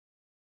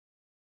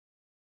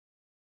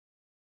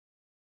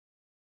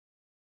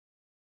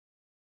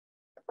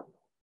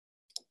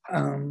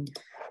Um,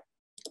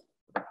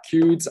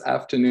 Good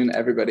afternoon,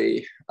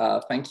 everybody.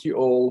 Thank you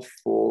all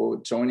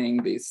for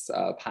joining this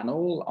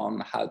panel on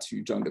how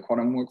to join the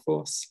quantum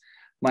workforce.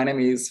 My name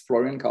is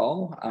Florian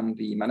Karl. I'm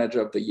the manager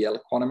of the Yale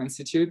Quantum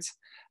Institute,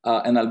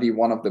 and I'll be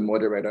one of the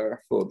moderators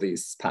for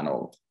this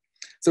panel.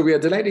 So we are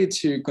delighted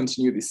to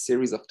continue this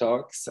series of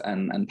talks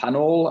and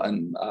panel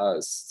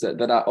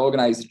that are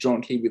organized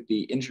jointly with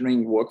the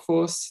engineering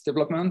workforce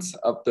development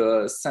of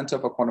the Center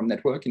for Quantum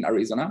Network in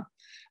Arizona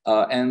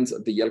and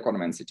the Yale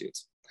Quantum Institute.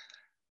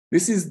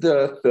 This is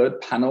the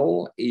third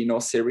panel in our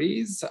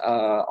series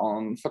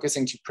on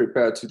focusing to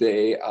prepare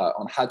today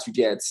on how to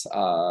get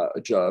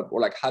a job,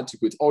 or like how to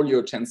put all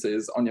your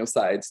chances on your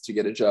side to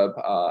get a job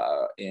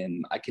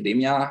in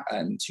academia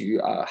and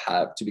to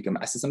become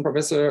assistant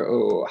professor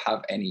or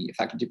have any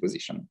faculty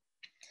position.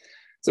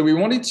 So we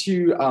wanted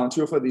to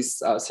offer this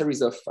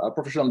series of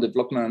professional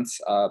development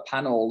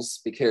panels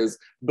because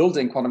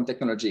building quantum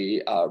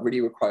technology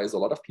really requires a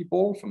lot of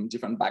people from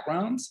different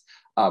backgrounds.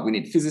 We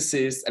need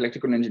physicists,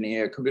 electrical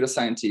engineer, computer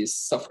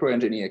scientists, software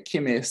engineer,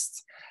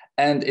 chemists,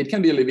 and it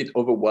can be a little bit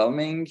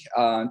overwhelming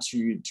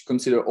to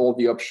consider all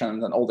the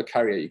options and all the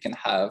career you can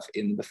have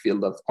in the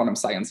field of quantum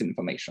science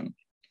information.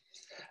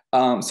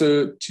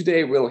 So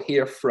today we'll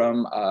hear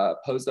from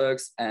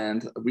postdocs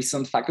and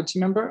recent faculty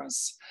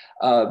members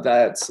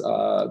that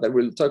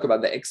will talk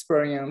about the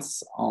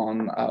experience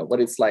on what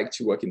it's like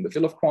to work in the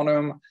field of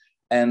quantum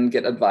and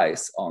get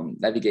advice on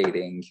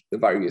navigating the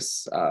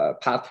various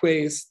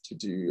pathways to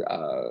do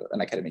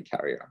an academic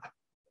career.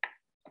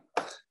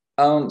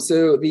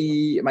 So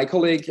my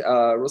colleague,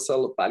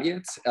 Russell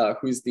Balliet,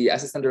 who is the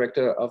assistant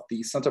director of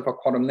the Center for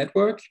Quantum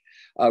Network,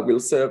 will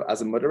serve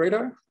as a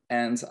moderator,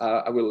 and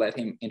I will let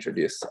him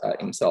introduce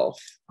himself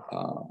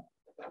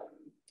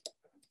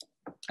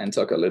and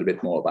talk a little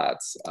bit more about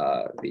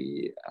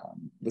the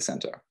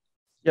center.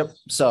 Yep,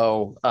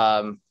 so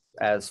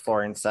as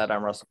Florian said,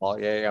 I'm Russell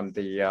Balliet. I'm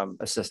the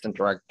assistant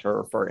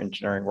director for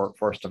engineering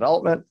workforce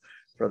development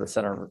for the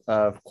Center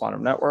of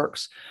Quantum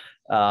Networks,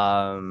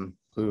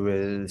 who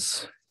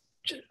is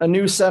a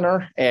new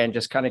center and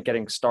just kind of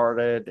getting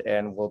started,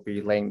 and we'll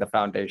be laying the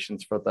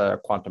foundations for the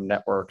quantum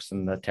networks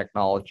and the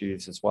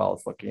technologies, as well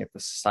as looking at the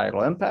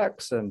societal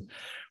impacts. And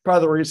part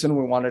of the reason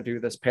we want to do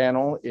this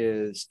panel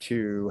is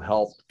to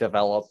help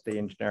develop the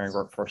engineering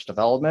workforce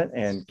development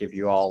and give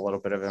you all a little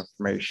bit of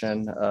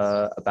information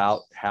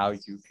about how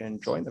you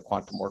can join the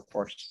quantum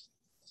workforce.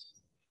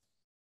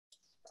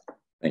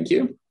 Thank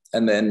you.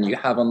 And then you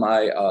have on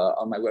my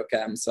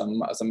webcam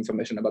some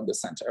information about the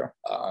center.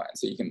 And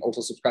so you can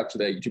also subscribe to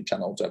the YouTube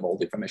channel to have all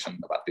the information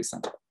about this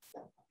center.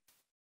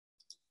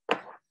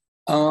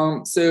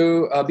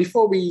 So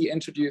before we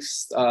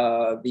introduce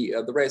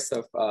the rest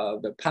of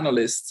the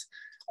panelists,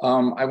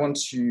 I want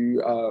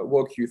to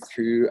walk you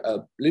through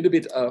a little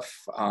bit of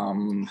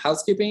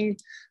housekeeping.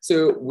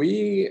 So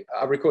we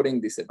are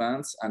recording this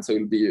event, and so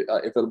it'll be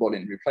available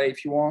in replay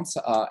if you want.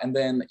 And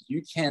then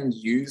you can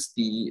use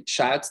the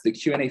chat, the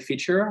Q&A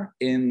feature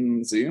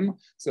in Zoom.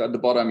 So at the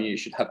bottom, you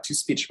should have two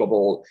speech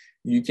bubbles.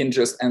 You can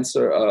just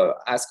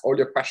ask all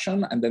your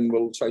questions, and then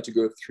we'll try to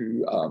go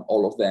through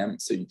all of them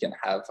so you can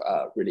have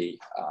really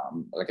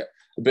like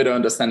a better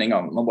understanding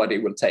on what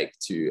it will take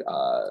to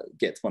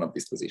get one of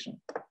these positions.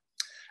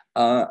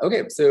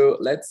 Okay, so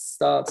let's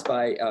start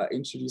by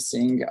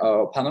introducing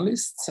our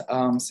panelists.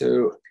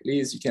 So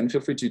please, you can feel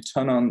free to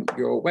turn on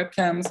your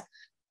webcams,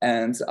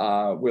 and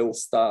we'll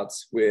start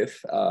with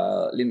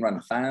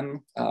Linran Fan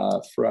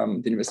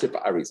from the University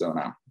of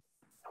Arizona.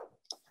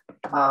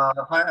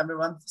 Hi,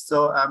 everyone.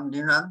 So I'm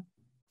Linran.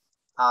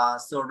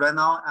 So right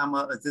now I'm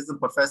an assistant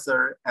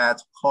professor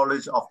at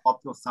College of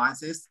Optical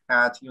Sciences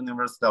at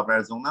University of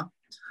Arizona.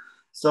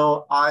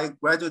 So I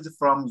graduated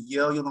from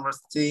Yale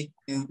University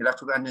in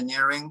electrical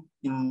engineering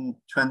in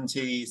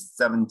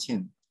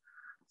 2017.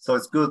 So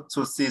it's good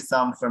to see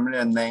some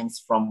familiar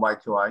names from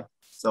YQI.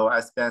 So I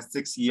spent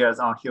 6 years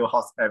on Hill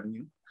House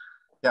Avenue.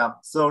 Yeah,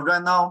 so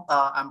right now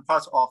I'm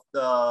part of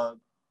the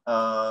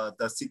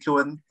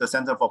CQN, the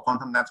Center for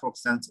Quantum Network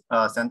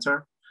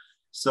Center.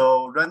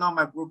 So right now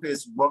my group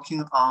is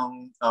working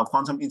on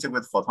quantum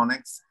integrated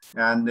photonics,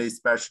 and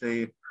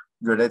especially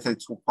related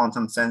to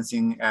quantum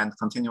sensing and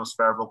continuous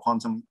variable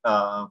quantum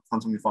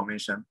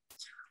information.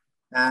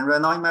 And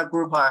right now in my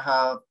group, I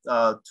have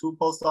 2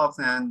 postdocs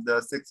and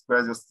 6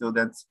 graduate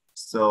students.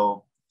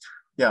 So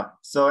yeah,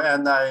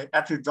 and I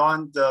actually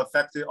joined the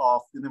faculty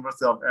of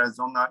University of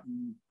Arizona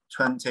in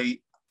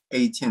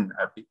 2018,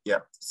 I think, yeah.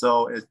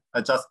 So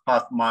I just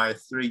passed my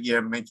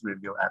 3-year mid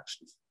review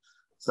actually.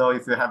 So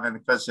if you have any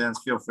questions,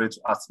 feel free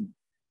to ask me.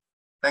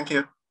 Thank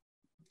you.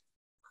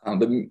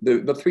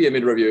 The 3-year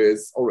mid review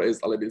is always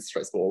a little bit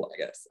stressful, I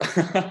guess.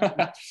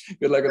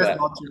 Good luck with that.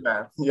 Not too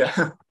bad,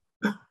 yeah.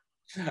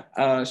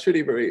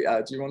 Shruti,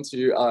 do you want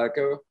to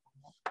go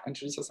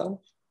introduce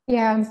yourself?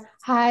 Yeah,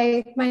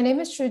 hi, my name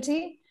is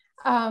Shruti,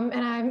 and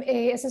I'm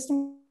an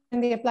assistant in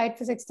the Applied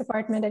Physics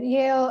Department at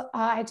Yale.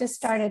 I just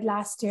started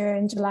last year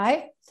in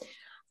July,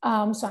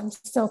 so I'm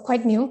still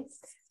quite new.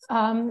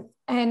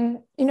 And,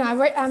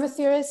 I'm a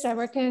theorist. I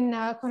work in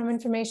quantum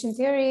information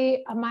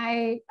theory.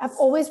 I've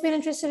always been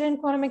interested in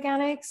quantum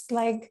mechanics.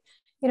 Like,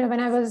 when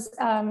I was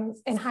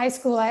in high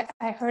school,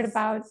 I heard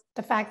about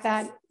the fact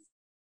that,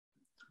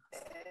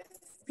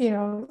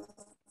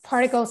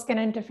 particles can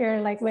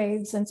interfere like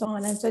waves and so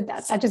on. And so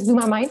that just blew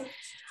my mind.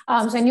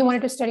 So I knew I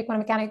wanted to study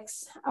quantum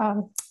mechanics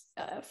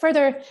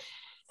further.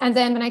 And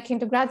then when I came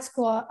to grad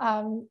school,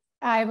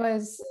 I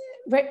was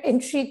very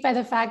intrigued by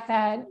the fact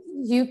that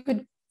you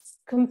could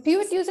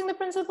compute using the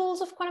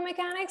principles of quantum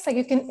mechanics. Like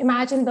you can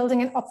imagine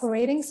building an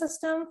operating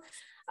system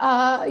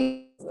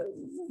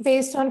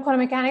based on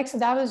quantum mechanics. So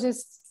that was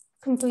just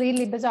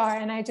completely bizarre.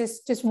 And I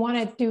just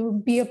wanted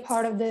to be a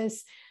part of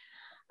this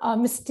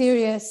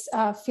mysterious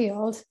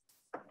field.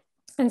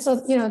 And so,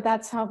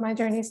 that's how my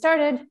journey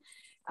started.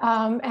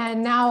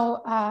 And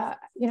now,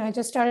 I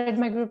just started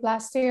my group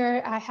last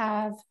year. I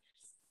have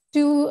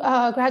 2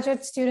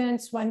 graduate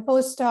students, 1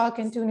 postdoc,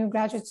 and 2 new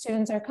graduate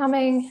students are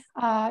coming,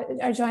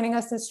 are joining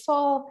us this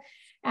fall.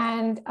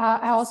 And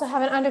I also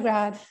have an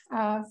undergrad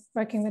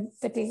working with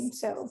the team.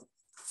 So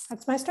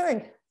that's my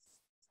story.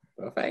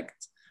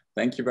 Perfect.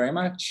 Thank you very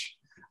much.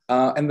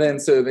 And then,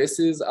 so this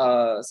is,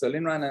 so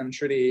Linran and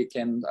Shruti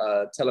can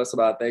tell us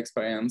about their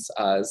experience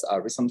as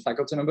a recent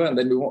faculty member. And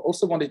then we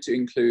also wanted to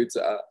include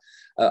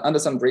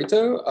Anderson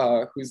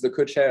Brito, who's the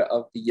co-chair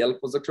of the Yale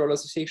Postdoctoral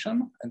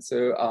Association. And so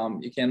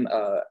you can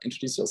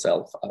introduce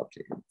yourself,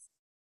 please.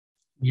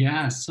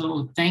 Yeah,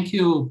 so thank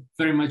you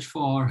very much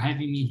for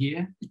having me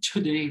here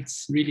today.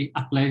 It's really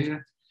a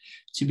pleasure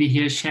to be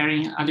here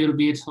sharing a little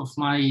bit of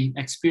my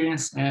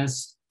experience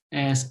as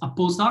a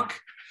postdoc.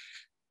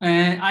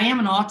 I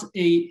am not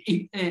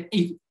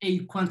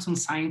a quantum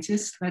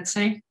scientist, let's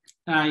say.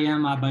 I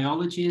am a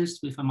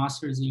biologist with a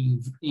master's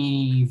in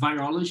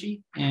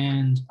virology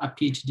and a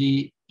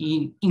PhD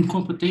in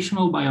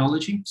computational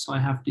biology. So I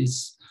have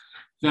this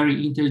very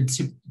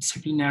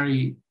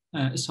interdisciplinary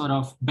sort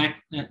of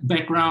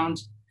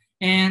background.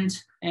 And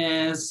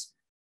as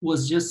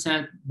was just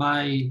said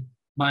by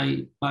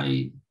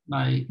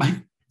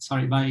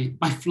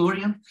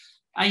Florian,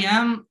 I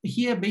am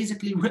here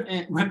basically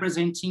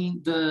representing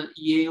the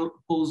Yale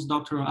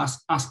Postdoctoral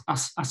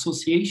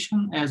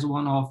Association as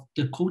one of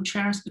the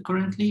co-chairs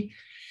currently.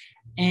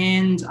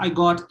 And I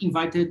got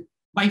invited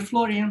by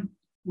Florian,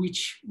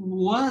 which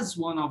was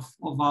one of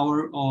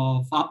our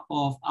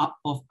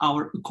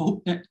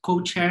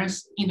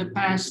co-chairs in the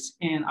past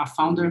and a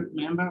founder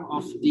member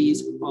of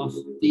this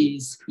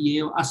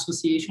Yale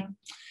Association.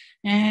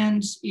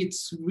 And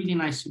it's really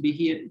nice to be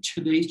here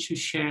today to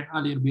share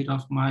a little bit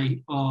of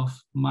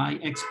my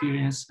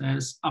experience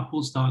as a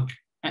postdoc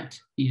at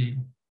Yale.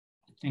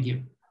 Thank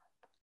you.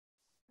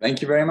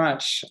 Thank you very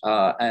much.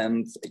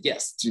 And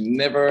yes, do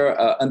never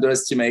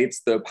underestimate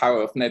the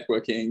power of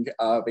networking,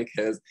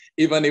 because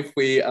even if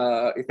we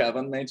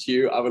haven't met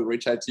you, I will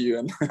reach out to you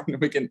and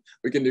we can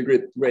do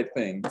great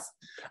things.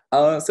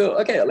 So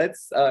okay,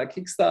 let's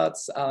kickstart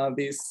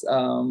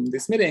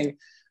this meeting.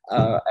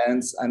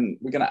 And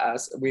we're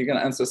gonna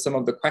answer some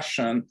of the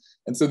question.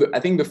 And so I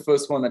think the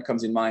first one that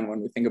comes in mind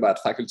when we think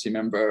about faculty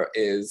member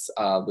is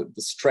the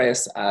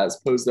stress as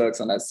postdocs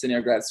and as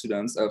senior grad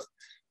students of,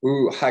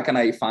 how can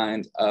I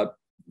find a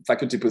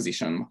faculty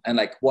position, and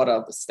like what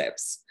are the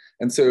steps?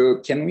 And so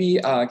can we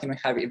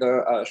have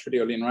either Shruti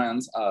or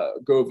Linran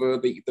go over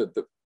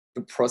the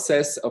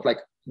process of like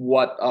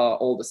what are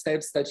all the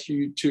steps that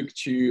you took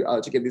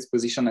to get this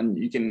position, and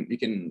you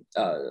can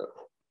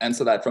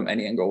answer that from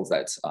any angles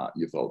that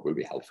you thought will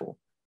be helpful.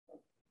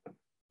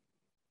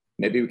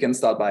 Maybe we can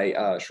start by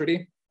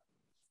Shruti.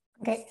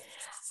 Okay.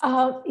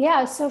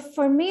 Yeah, so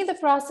for me, the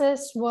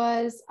process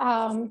was,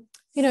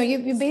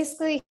 you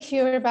basically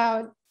hear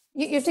about,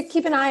 you have to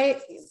keep an eye.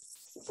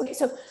 Okay,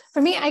 so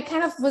for me, I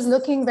kind of was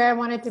looking where I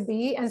wanted to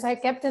be. And so I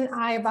kept an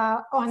eye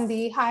on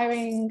the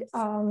hiring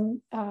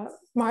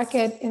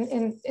market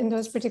in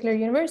those particular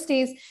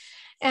universities.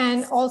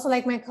 And also,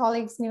 like, my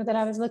colleagues knew that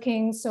I was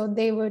looking, so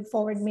they would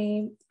forward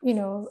me,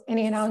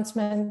 any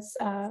announcements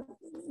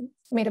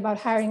made about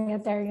hiring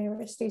at their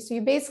university. So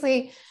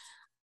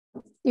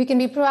you can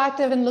be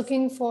proactive in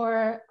looking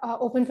for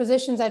open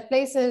positions at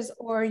places,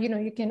 or,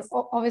 you can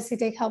obviously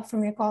take help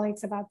from your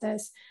colleagues about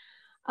this.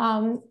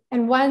 And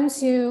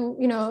once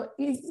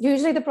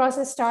usually the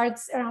process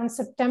starts around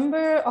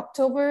September,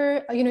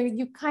 October,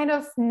 you kind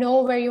of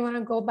know where you want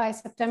to go by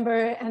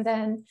September, and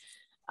then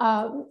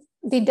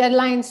the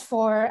deadlines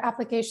for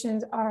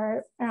applications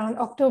are around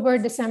October,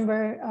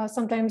 December,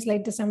 sometimes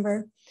late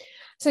December.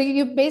 So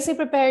you basically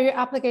prepare your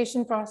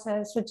application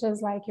process, which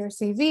is like your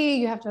CV.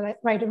 You have to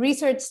write a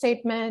research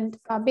statement.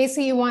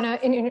 Basically, you want to,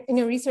 in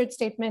your research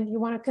statement, you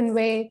want to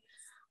convey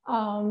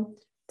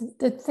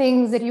the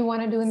things that you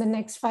want to do in the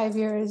next 5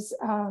 years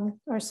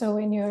or so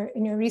in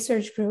your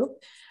research group.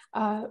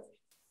 And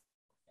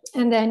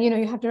then,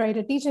 you have to write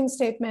a teaching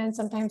statement.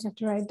 Sometimes you have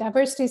to write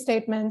diversity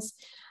statements.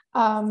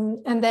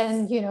 And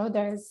then,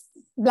 there's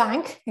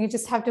blank. You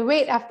just have to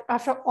wait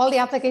after all the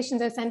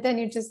applications are sent in.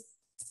 You just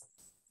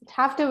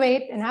have to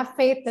wait and have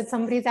faith that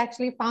somebody's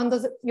actually found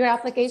your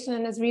application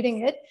and is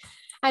reading it.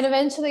 And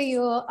eventually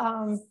you'll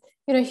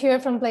hear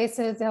from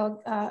places.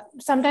 They'll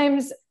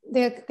sometimes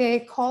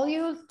they call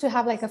you to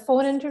have like a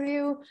phone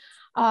interview,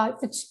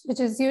 which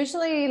is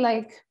usually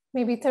like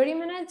maybe 30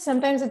 minutes.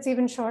 Sometimes it's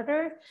even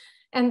shorter.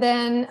 And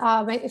then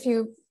if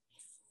you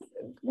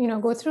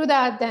go through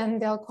that, then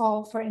they'll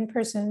call for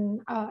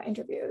in-person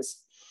interviews.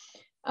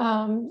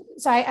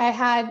 So I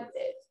had,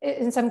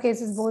 in some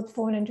cases, both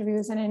phone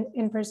interviews and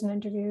in-person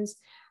interviews.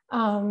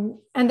 And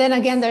then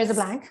again, there's a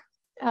blank.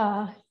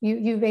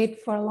 You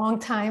wait for a long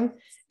time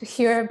to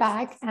hear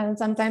back, and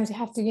sometimes you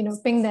have to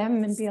ping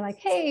them and be like,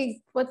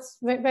 hey,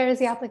 where is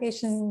the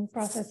application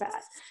process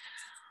at?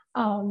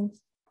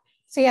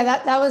 So yeah,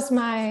 that was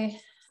my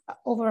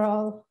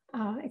overall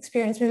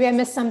experience. Maybe I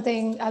missed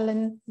something.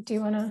 Alan, do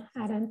you want to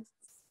add in?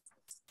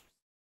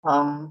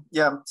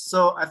 Yeah,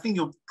 so I think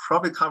you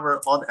probably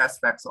cover all the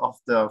aspects of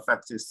the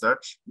faculty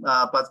search,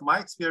 but my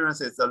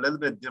experience is a little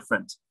bit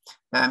different.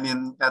 I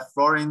mean, at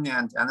Florian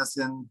and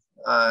Anderson,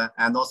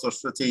 and also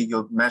Shruti,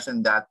 you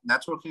mentioned that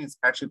networking is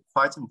actually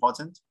quite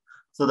important.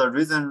 So the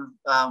reason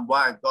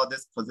why I got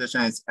this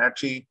position is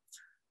actually,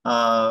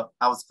 I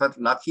was quite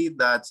lucky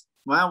that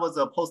when I was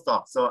a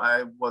postdoc, so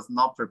I was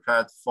not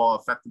prepared for a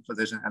faculty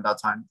position at that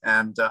time.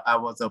 And I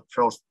was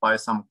approached by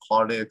some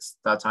colleagues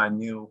that I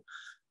knew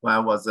when I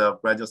was a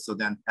graduate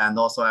student. And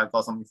also I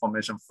got some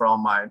information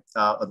from my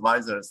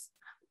advisors.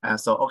 And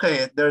so,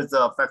 okay, there's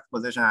a faculty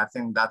position, I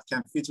think that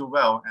can fit you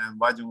well, and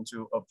why don't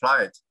you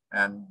apply it?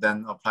 And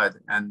then applied,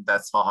 and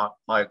that's how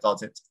I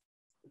got it.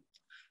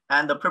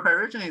 And the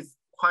preparation is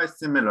quite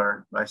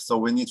similar, right? So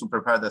we need to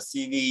prepare the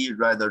CV,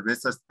 write the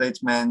research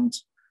statement,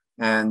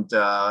 and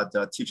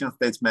the teaching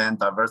statement,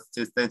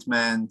 diversity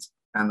statement,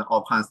 and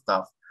all kinds of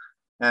stuff.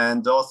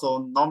 And also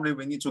normally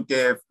we need to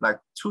give like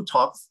 2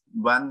 talks.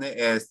 One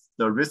is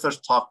the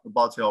research talk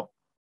about your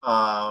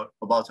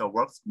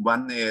works.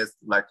 One is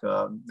like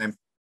a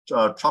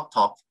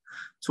talk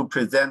to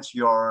present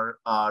your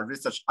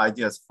research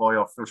ideas for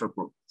your future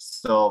group.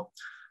 So,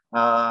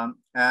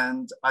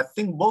 and I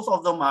think both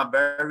of them are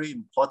very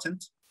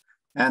important.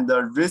 And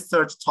the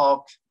research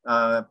talk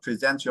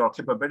present your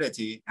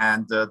capability,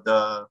 and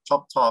the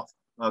talk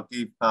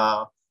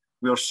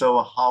will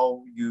show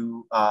how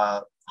you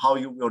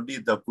will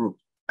lead the group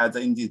as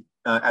an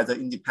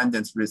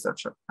independent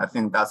researcher. I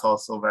think that's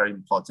also very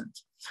important.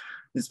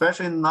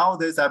 Especially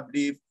nowadays, I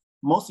believe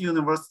most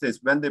universities,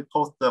 when they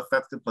post the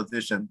faculty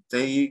position,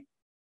 they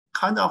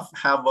kind of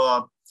have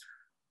a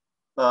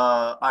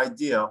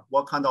idea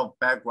what kind of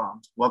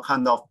background, what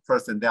kind of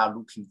person they are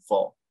looking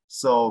for.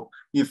 So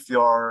if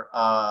your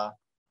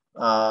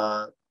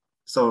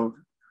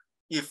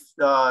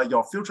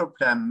future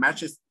plan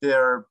matches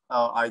their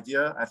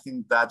idea, I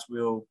think that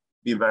will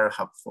be very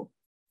helpful.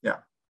 Yeah.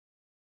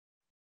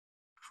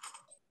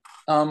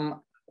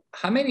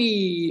 How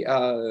many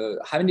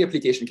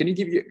applications? Can you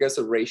give us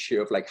a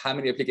ratio of like how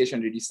many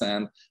applications did you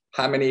send?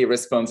 How many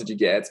responses did you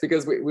get?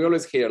 Because we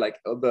always hear like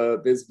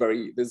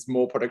there's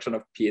more production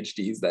of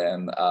PhDs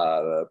than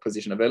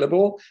position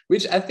available,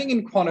 which I think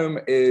in quantum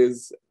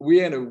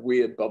we're in a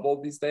weird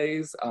bubble these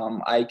days.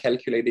 I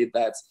calculated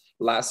that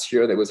last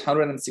year there was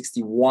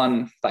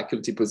 161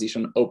 faculty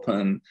position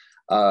open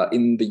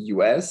in the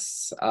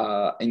US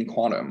in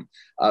quantum.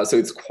 So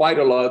it's quite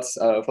a lot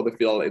for the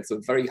field. It's a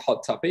very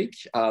hot topic,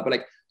 but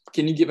like,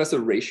 can you give us a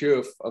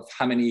ratio of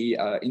how many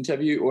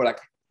interview, or like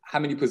how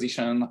many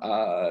position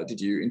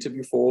did you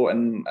interview for,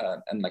 and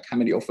like how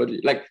many offered you?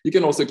 Like, you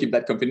can also keep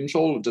that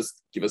confidential.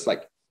 Just give us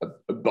like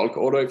a bulk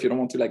order if you don't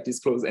want to like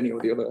disclose any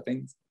of the other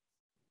things.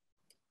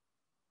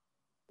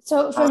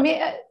 So for me,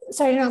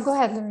 sorry, no, go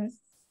ahead, Lauren.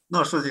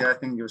 No, Shruti, I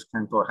think you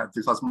can go ahead,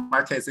 because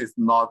my case is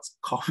not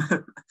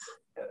common.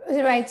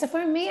 Right. So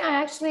for me,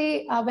 I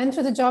actually went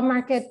through the job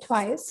market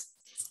twice.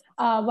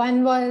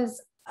 One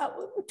was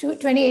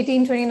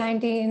 2018,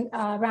 2019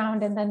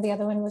 round, and then the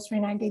other one was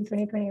 2019,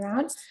 2020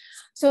 round.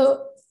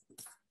 So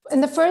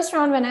in the first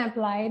round, when I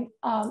applied,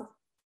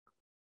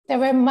 there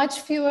were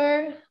much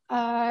fewer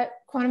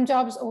quantum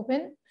jobs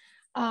open.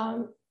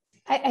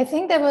 I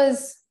think there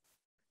was,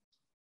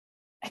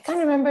 I can't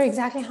remember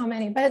exactly how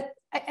many, but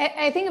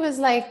I think it was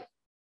like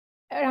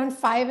around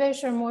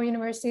 5-ish or more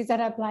universities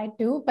that I applied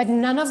to, but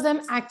none of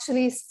them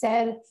actually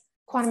said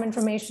quantum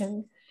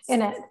information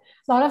in it.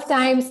 A lot of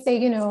times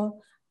they,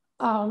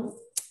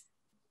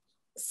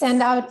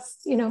 send out,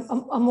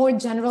 a more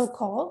general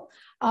call.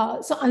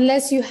 So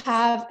unless you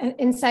have an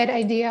inside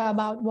idea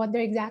about what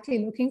they're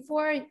exactly looking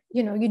for,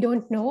 you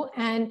don't know.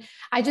 And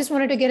I just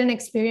wanted to get an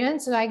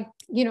experience. So I,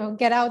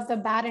 get out the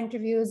bad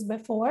interviews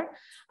before.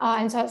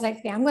 And so I was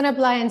like, yeah, I'm going to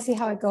apply and see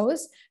how it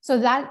goes. So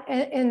that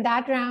in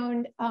that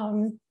round,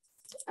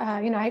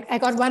 I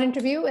got one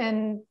interview,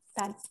 and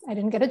that I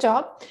didn't get a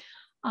job.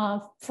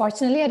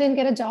 Fortunately, I didn't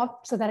get a job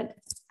so that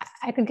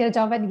I could get a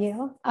job at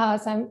Yale.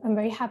 So I'm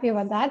very happy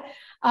about that.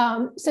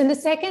 So in the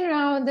second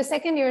round, the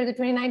second year, the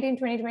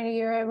 2019-2020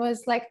 year, it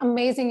was like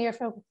amazing year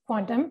for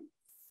quantum.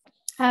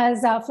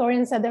 As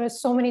Florian said, there were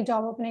so many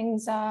job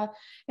openings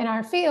in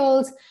our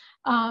fields.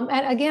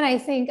 And again, I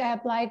think I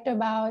applied to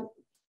about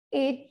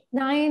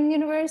 8-9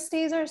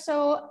 universities or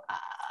so.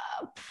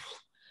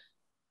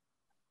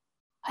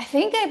 I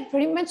think I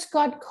pretty much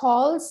got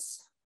calls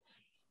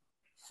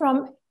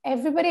from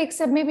everybody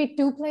except maybe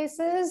 2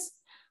 places.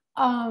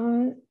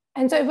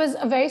 And so it was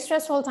a very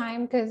stressful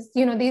time because,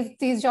 you know,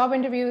 these job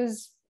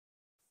interviews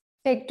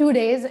take 2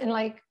 days and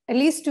like at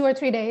least 2 or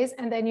 3 days.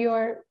 And then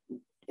you're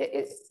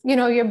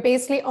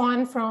basically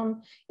on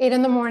from 8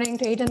 in the morning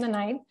to 8 in the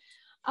night.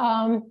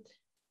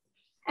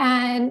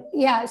 And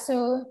yeah,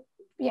 so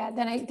yeah,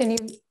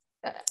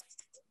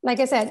 like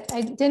I said,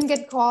 I didn't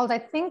get called, I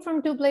think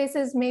from 2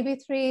 places, maybe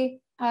 3.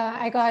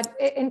 I got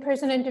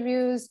in-person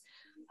interviews.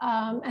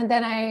 And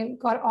then I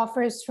got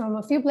offers from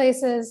a few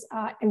places.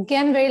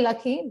 Again, very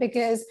lucky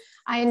because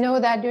I know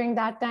that during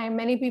that time,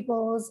 many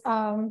people's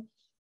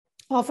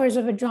offers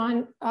were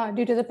withdrawn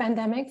due to the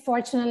pandemic.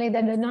 Fortunately,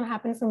 that did not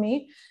happen for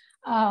me.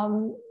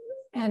 And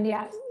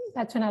yeah,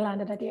 that's when I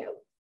landed at Yale.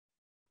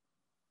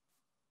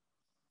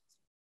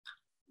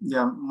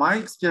 Yeah, my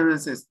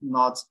experience is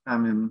not,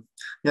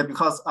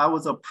 because I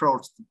was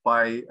approached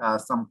by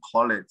some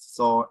colleagues.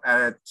 So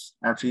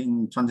actually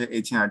in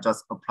 2018, I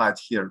just applied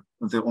here.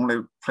 The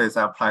only place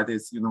I applied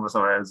is University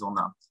of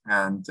Arizona.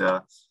 And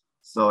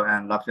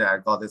luckily I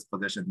got this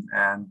position.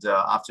 And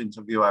after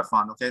interview, I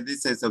found, okay,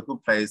 this is a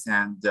good place.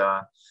 And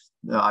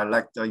I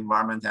like the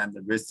environment and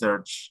the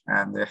research,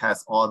 and it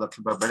has all the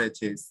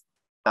capabilities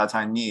that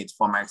I need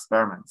for my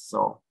experiments.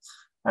 So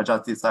I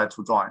just decided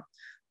to join.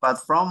 But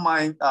from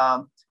my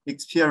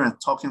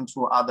experience talking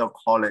to other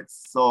colleagues,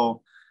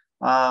 so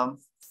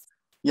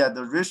yeah,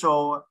 the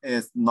ratio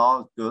is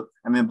not good.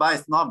 But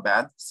it's not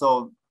bad.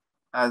 So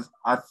as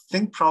I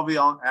think probably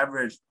on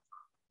average,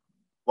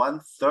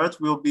 1/3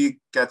 will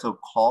get a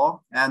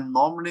call, and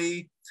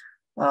normally,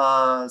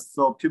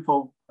 so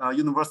people,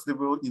 university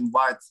will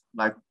invite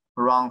like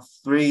around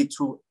 3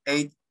 to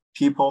 8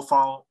 people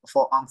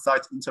for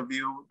on-site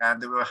interview, and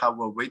they will have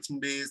a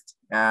waiting list.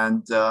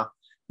 And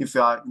if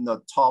you are in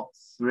the top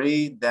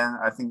 3, then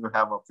I think you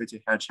have a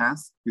pretty high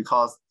chance,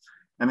 because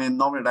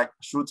normally like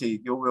Shruti,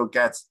 you will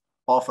get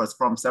offers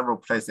from several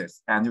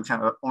places and you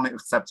can only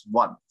accept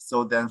one.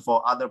 So then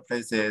for other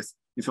places,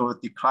 if you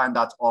decline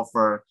that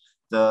offer,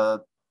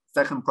 the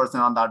second person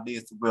on that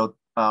list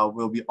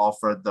will be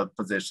offered the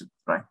position,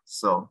 right?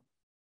 So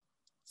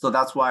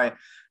that's why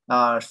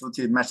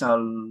Shruti mentioned a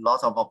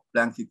lot of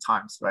blanket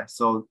times, right?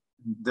 So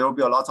there will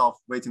be a lot of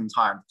waiting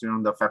time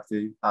during the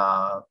faculty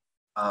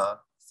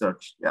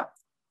search, yeah.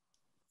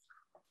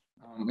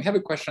 We have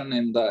a question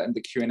in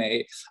the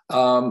Q&A.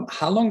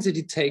 How long did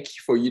it take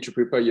for you to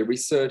prepare your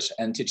research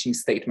and teaching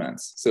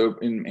statements? So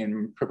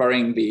in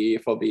preparing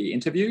for the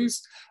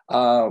interviews,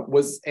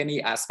 was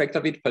any aspect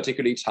of it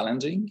particularly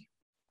challenging?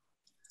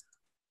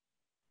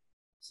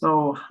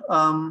 So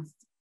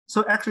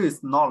actually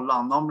it's not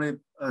long, normally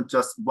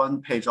just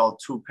 1 page or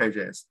 2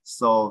 pages.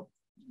 So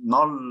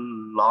not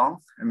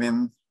long,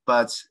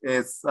 but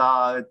it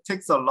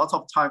takes a lot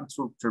of time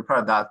to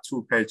prepare that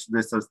 2-page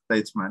research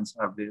statement,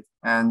 I believe.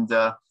 And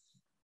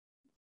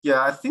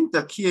yeah, I think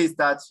the key is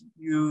that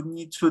you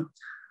need to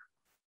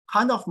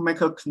kind of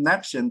make a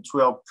connection to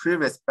your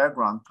previous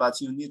background, but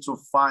you need to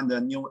find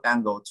a new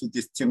angle to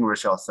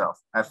distinguish yourself.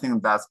 I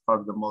think that's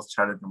probably the most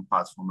challenging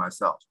part for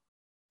myself.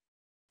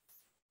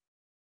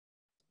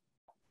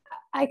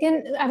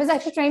 I was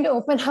actually trying to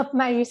open up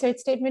my research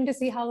statement to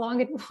see how long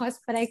it was,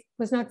 but I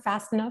was not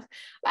fast enough.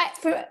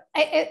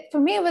 For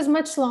me, it was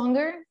much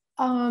longer.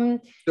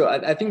 So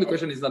I think the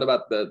question is not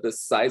about the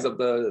size of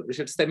the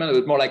research statement,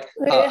 but more like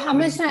how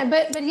much time.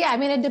 But yeah,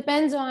 it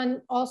depends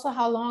on also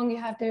how long you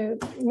have to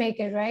make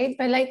it, right?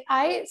 But like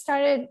I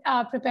started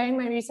preparing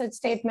my research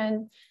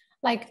statement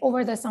like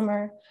over the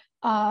summer,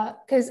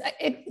 because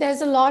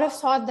there's a lot of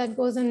thought that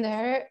goes in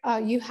there.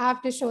 You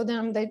have to show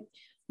them that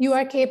you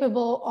are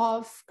capable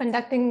of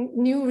conducting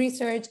new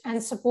research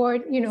and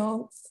support,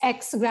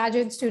 X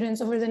graduate students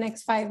over the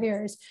next 5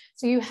 years.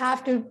 So you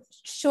have to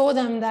show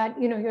them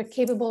that, you're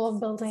capable of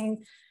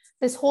building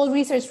this whole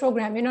research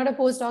program. You're not a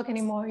postdoc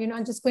anymore. You're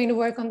not just going to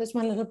work on this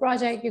one little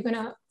project. You're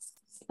gonna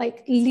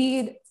like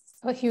lead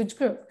a huge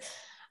group.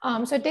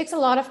 So it takes a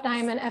lot of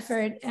time and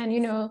effort. And,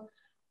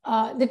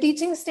 the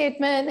teaching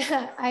statement,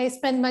 I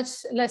spend much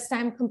less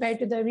time compared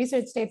to the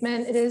research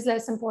statement. It is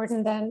less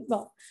important than,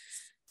 well,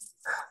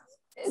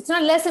 it's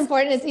not less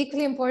important, it's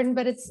equally important,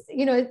 but it's,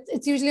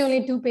 it's usually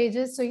only 2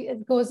 pages. So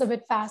it goes a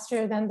bit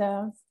faster than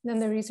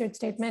the research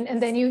statement.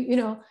 And then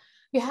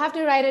you have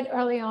to write it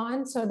early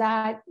on so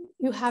that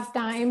you have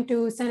time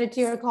to send it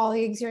to your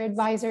colleagues, your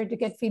advisor, to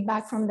get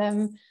feedback from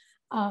them.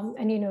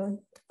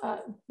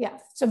 Yeah.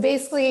 So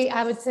basically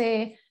I would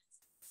say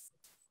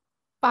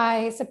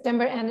by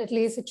September end, at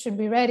least it should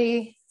be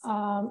ready.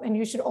 And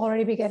you should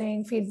already be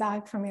getting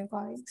feedback from your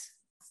colleagues.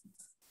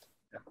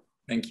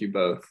 Thank you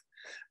both.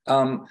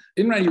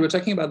 Imran, you were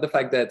talking about the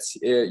fact that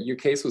your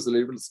case was a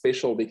little bit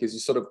special because you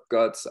sort of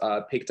got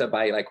picked up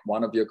by like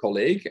one of your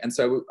colleagues. And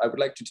so I would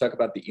like to talk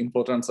about the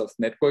importance of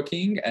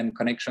networking and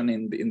connection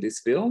in this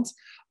field.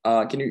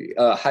 How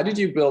did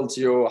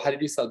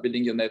you start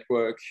building your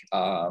network?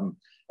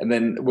 And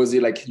then was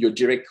it like your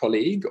direct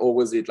colleague, or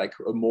was it like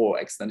a more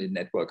extended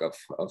network of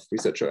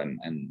researcher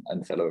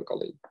and fellow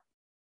colleague?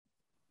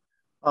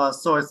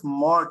 So it's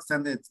more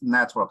extended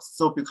networks.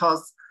 So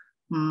because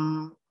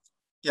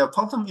yeah,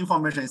 quantum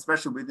information,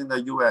 especially within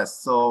the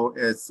US, so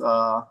it's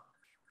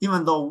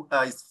even though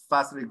it's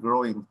fastly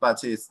growing,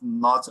 but it's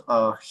not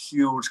a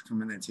huge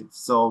community.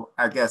 So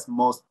I guess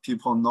most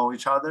people know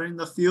each other in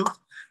the field.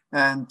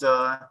 And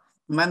in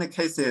many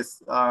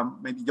cases,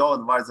 maybe your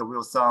advisor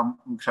will some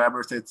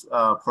collaborative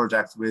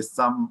projects with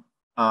some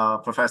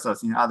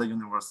professors in other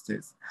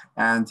universities.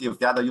 And if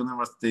the other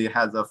university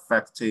has a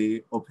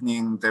faculty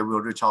opening, they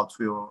will reach out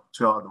to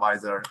your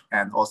advisor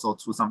and also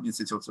to some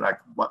institutes like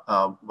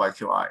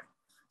YQI.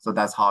 So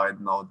that's how I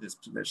know this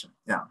position,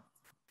 yeah.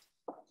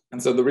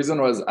 And so the reason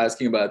I was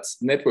asking about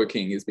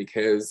networking is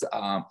because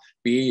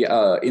we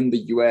in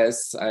the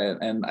US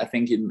and I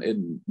think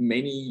in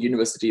many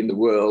universities in the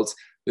world,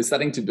 they're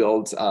starting to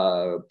build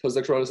a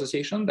postdoctoral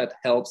association that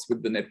helps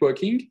with the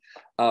networking.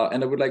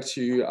 And I would like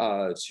to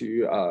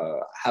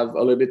have a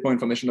little bit more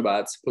information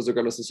about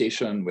postdoctoral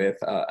association with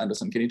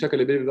Anderson. Can you talk a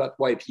little bit about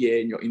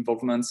YPA and your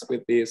involvement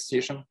with the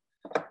association?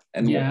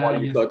 And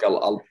while you talk,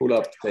 I'll pull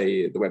up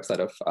the website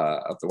of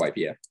the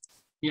YPA.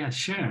 Yeah,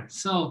 sure.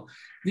 So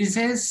this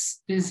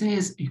is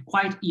a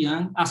quite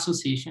young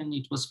association.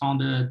 It was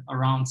founded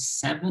around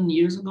 7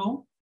 years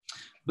ago,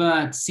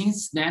 but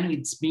since then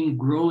it's been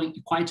growing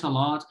quite a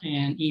lot.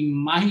 And in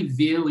my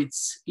view,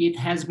 it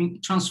has been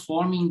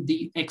transforming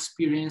the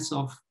experience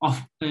of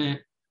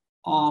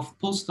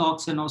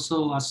postdocs and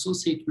also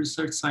associate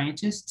research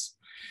scientists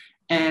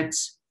at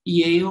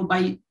Yale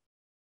by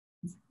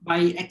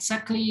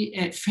exactly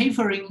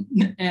favoring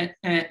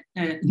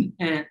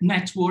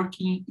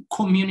networking,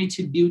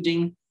 community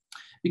building,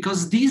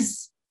 because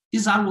these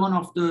are one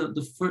of the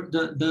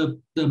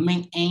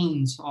main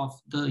aims of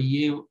the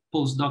Yale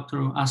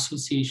Postdoctoral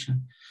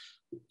Association.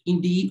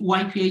 In the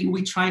YPA,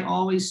 we try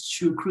always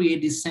to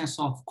create this sense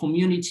of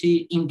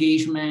community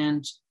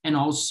engagement, and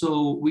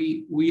also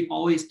we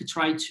always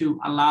try to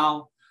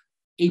allow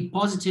a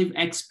positive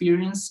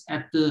experience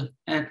at the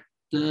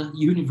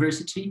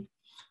university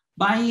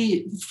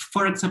by,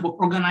 for example,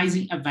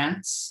 organizing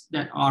events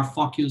that are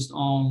focused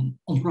on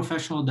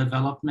professional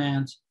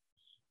development,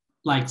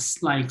 like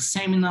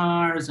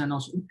seminars and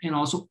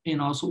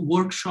also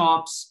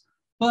workshops,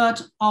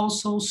 but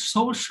also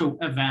social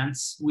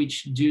events,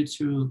 which due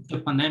to the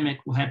pandemic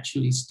we had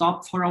to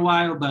stop for a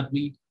while, but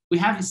we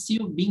have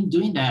still been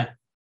doing that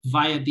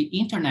via the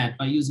internet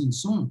by using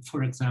Zoom,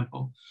 for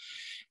example.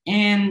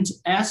 And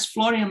as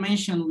Florian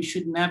mentioned, we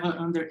should never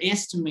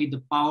underestimate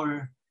the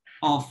power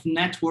of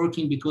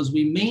networking, because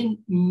we may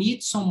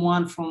meet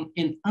someone from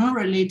an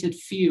unrelated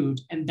field,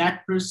 and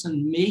that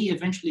person may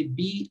eventually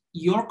be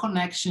your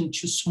connection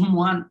to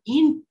someone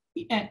in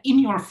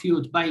your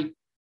field by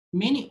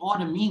many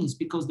other means,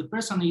 because the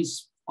person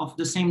is of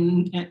the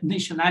same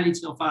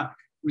nationality of a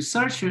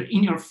researcher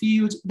in your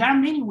field. There are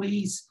many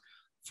ways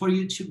for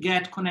you to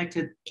get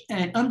connected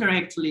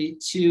indirectly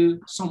to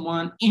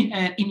someone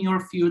in your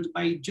field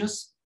by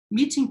just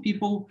meeting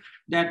people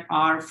that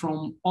are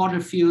from other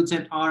fields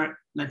and are,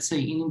 let's say,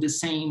 in the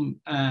same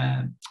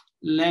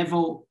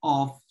level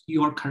of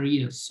your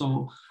career.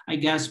 So I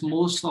guess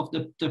most of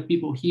the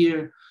people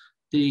here,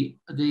 they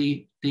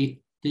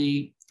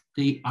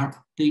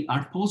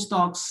are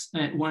postdocs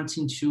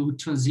wanting to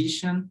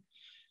transition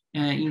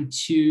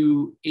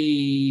into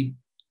a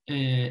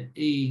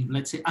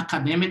let's say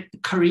academic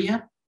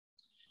career.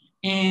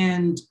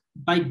 And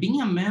by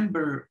being a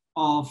member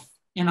of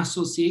an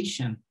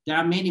association, there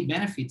are many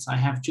benefits. I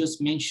have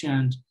just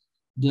mentioned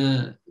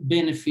the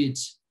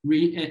benefits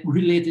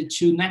related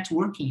to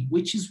networking,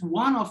 which is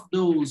one of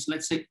those,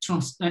 let's say,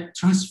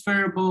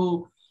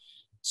 transferable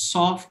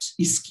soft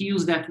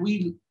skills that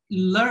we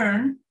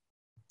learn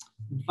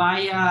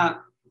via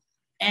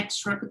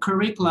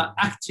extracurricular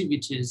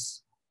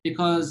activities,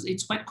 because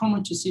it's quite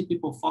common to see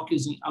people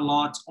focusing a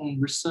lot on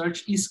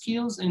research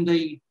skills, and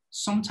they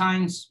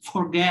sometimes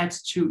forget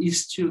to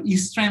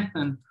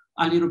strengthen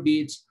a little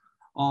bit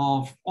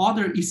of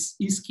other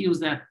skills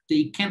that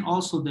they can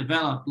also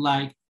develop,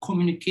 like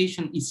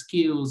communication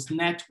skills,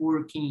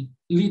 networking,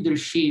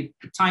 leadership,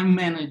 time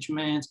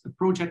management,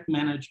 project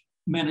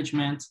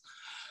management.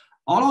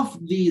 All of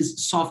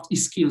these soft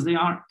skills, they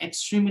are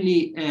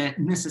extremely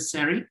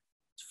necessary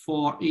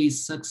for a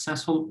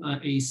successful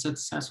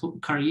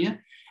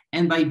career.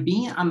 And by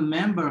being a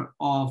member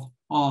of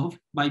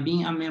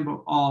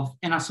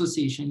an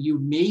association, you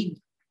may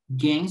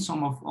gain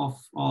some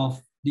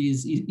of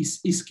these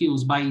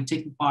skills by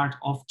taking part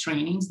of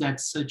trainings that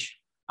such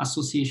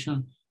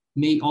association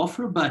may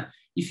offer. But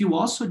if you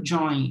also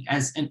join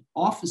as an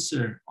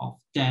officer of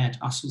that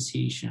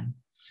association,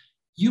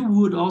 you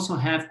would also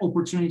have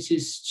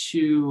opportunities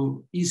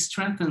to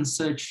strengthen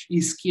such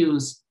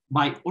skills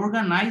by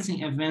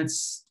organizing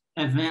events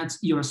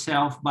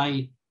yourself,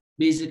 by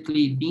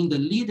basically being the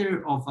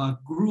leader of a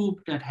group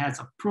that has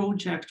a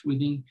project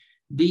within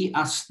the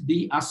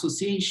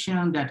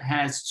association that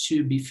has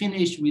to be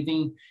finished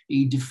within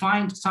a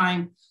defined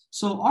time.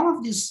 So all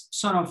of these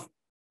sort of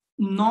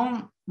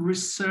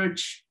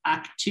non-research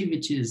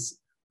activities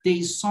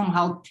they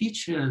somehow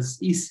teach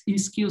us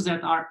skills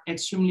that are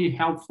extremely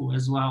helpful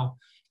as well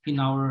in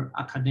our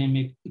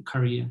academic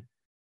career.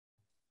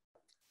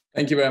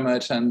 Thank you very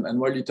much. And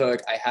while you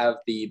talk, I have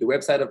the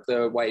website of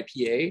the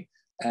YPA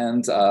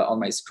and on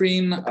my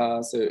screen.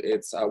 So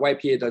it's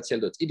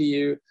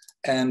ypa.yale.edu.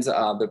 And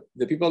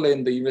the people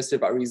in the University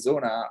of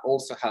Arizona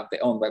also have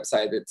their own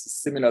website. It's a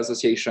similar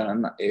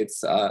association.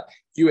 It's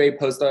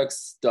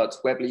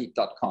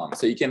uapostdocs.weebly.com.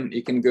 So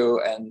you can go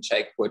and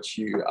check what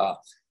you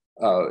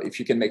if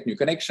you can make new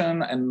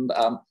connection. And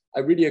I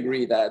really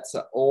agree that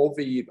all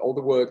the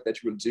work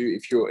that you will do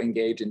if you're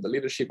engaged in the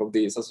leadership of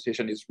this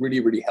association is really,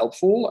 really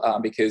helpful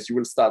because you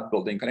will start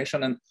building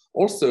connection, and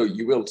also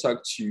you will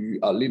talk to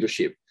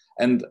leadership.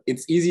 And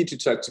it's easy to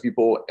talk to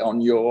people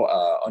on your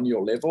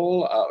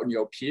level, on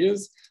your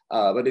peers,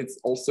 but it's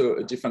also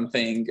a different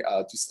thing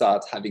to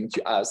start having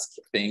to ask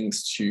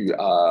things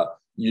to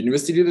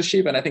university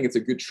leadership. And I think it's a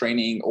good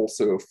training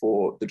also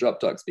for the job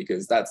talks,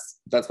 because that's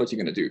what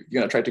you're going to do.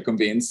 You're going to try to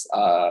convince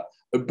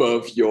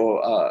above your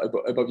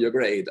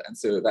grade, and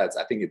so I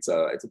think it's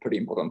a pretty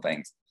important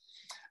thing.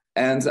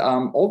 And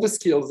all the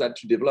skills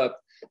that you develop,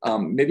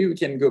 maybe we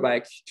can go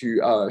back to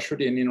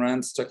Shruti and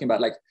Nimran talking about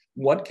like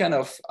what kind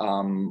of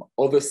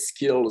other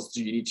skills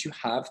do you need to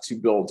have to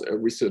build a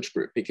research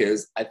group?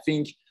 Because I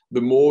think the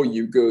more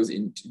you go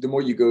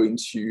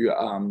into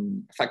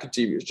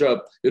faculty, your job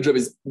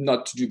is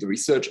not to do the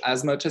research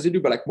as much as you do,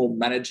 but like more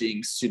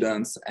managing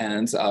students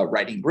and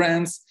writing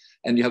grants.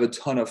 And you have a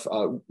ton of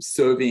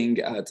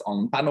serving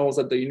on panels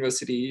at the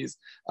universities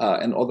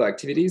and other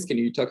activities. Can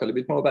you talk a little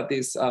bit more about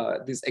these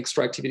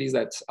extra activities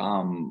that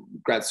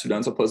grad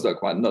students or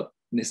postdoc are not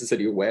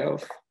necessarily aware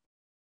of?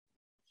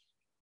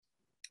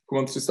 Who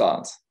wants to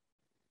start?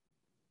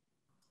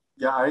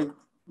 Yeah,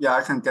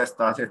 I can get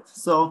started.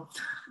 So,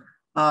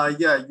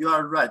 yeah, you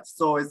are right.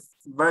 So it's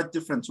very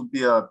different to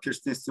be a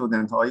PhD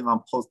student or even a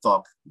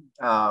postdoc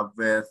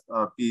with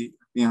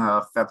being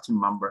a faculty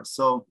member.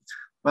 So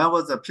when I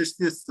was a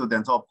PhD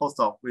student or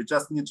postdoc, we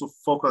just need to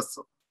focus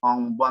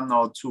on one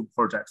or two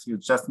projects. You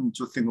just need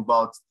to think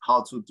about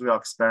how to do your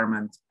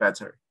experiment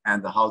better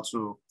and how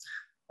to,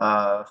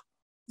 how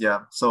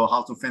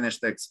to finish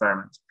the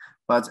experiment.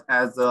 But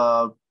as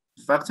a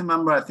faculty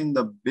member, I think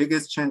the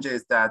biggest change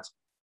is that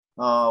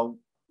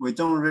we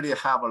don't really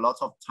have a lot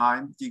of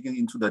time digging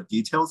into the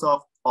details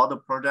of all the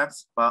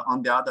projects. But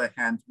on the other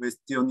hand, we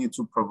still need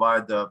to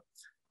provide the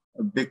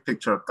big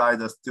picture, guide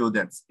the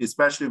students,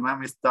 especially when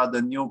we start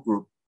a new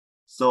group.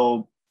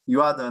 So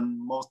you are the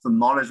most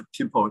knowledgeable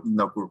people in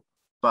the group.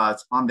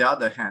 But on the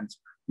other hand,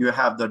 you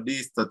have the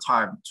least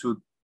time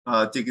to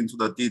dig into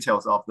the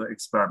details of the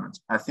experiment.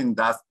 I think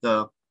that's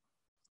the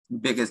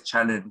biggest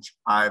challenge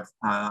I've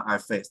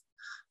faced.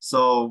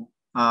 So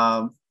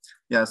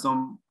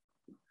so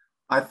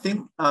I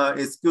think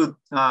it's good.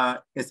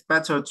 It's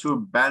better to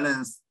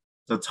balance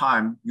the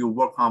time you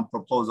work on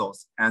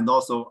proposals, and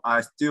also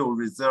I still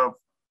reserve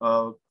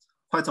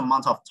quite an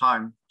amount of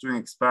time doing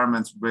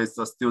experiments with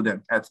the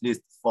student, at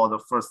least for the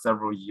first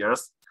several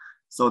years.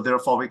 So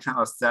therefore, we can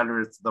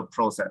accelerate the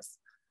process.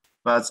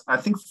 But I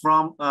think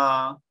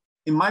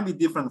it might be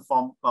different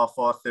from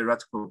for a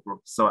theoretical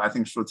group. So I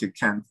think Shruti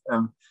can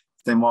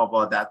say more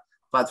about that.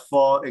 But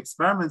for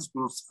experiments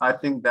groups, I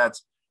think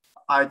that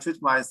I treat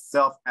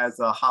myself as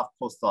a half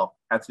postdoc,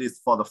 at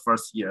least for the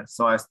first year.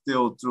 So I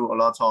still do a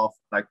lot of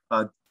like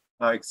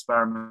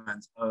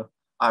experiments.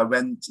 I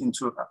went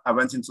into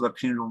the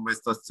clean room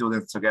with the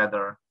students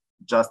together,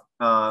 just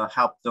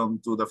help them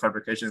do the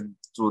fabrication,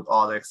 do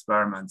all the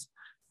experiments.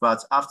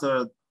 But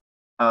after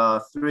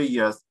 3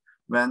 years,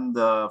 when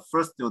the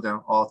first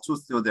student or two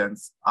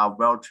students are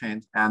well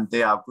trained and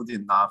they are good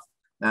enough,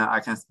 then I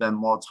can spend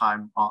more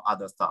time on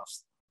other stuff.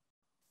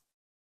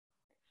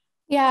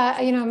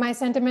 Yeah, my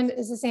sentiment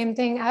is the same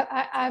thing.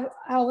 I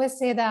always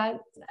say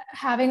that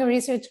having a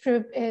research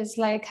group is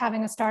like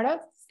having a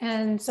startup.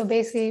 And so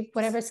basically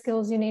whatever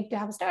skills you need to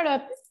have a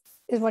startup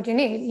is what you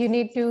need. You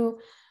need to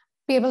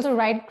be able to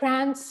write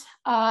grants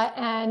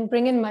and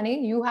bring in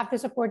money. You have to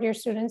support your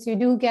students. You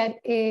do get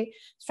a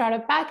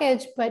startup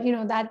package, but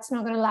that's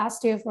not going to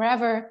last you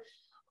forever.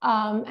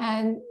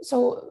 And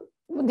so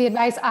the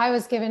advice I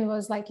was given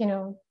was like,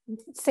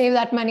 save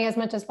that money as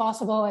much as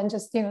possible and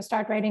just,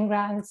 start writing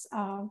grants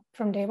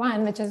from day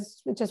one, which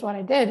is what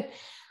I did.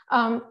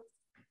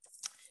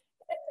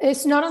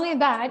 It's not only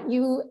that,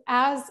 you,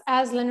 as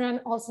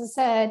Linran also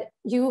said,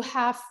 you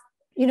have,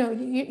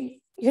 you're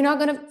not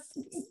going to,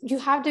 you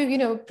have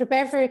to,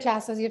 prepare for your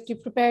classes. You have to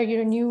prepare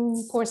your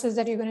new courses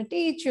that you're going to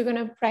teach. You're going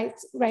to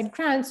write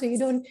grants. So you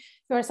don't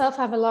yourself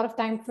have a lot of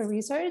time for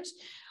research.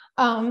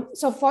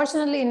 So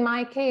fortunately, in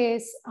my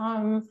case,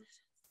 right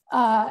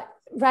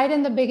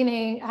in the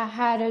beginning, I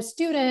had a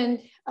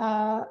student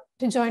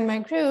to join my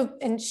group,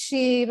 and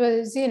she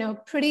was,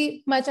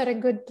 pretty much at a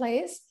good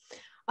place.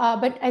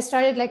 But I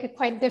started like a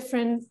quite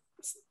different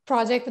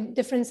project, a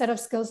different set of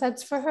skill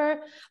sets for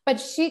her, but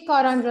she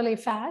caught on really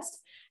fast.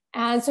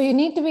 And so you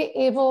need to be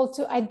able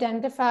to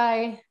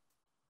identify,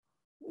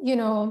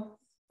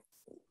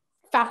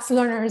 fast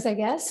learners, I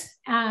guess,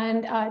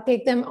 and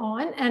take them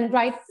on and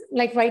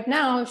like right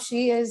now,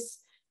 she is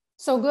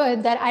so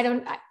good that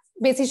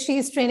basically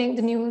she's training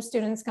the new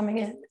students coming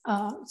in.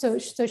 So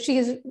she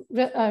is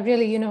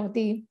really,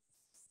 I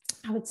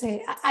would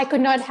say I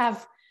could not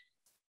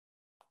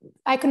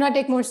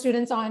take more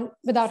students on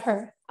without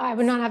her. I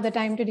would not have the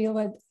time to deal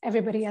with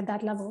everybody at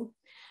that level.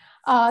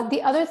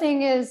 The other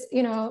thing is,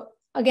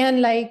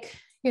 again, like,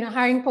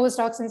 hiring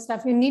postdocs and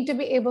stuff, you need to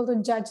be able to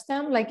judge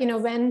them. Like,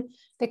 when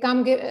they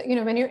come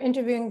when you're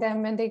interviewing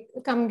them and they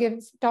come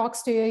give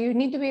talks to you, you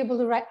need to be able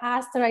to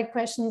ask the right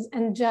questions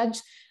and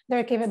judge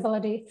their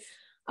capability.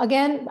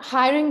 Again,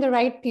 hiring the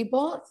right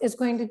people is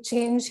going to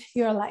change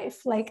your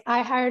life. Like,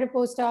 I hired a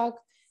postdoc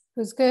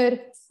who's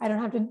good. I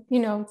don't have to,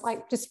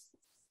 like, just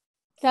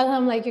tell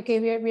him like,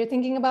 okay, we're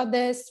thinking about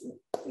this,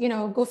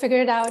 go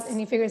figure it out, and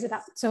he figures it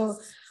out. So,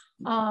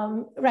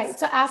 right.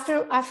 So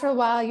after a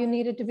while, you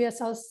need it to be a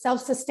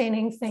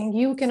self-sustaining thing.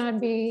 You cannot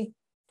be,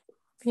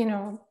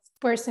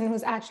 person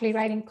who's actually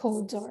writing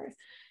codes or,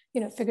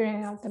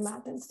 figuring out the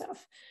math and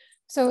stuff.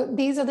 So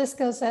these are the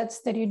skill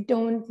sets that you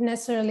don't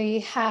necessarily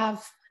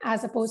have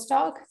as a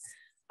postdoc,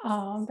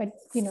 but,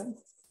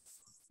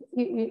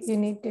 you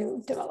need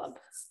to develop.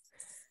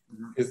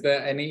 Is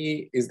there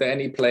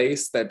any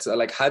place that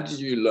like, how did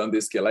you learn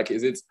this skill? Like,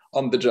 is it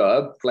on the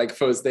job? Like,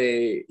 first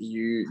day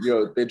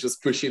they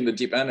just push you in the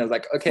deep end and it's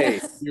like,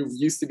 okay, you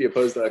used to be a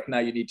postdoc, now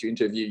you need to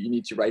interview, you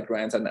need to write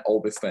grants and all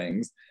these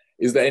things.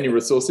 Is there any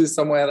resources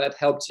somewhere that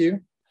helped you?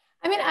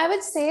 I mean, I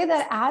would say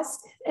that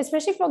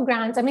especially for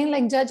grants, I mean,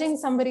 like judging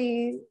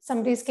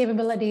somebody's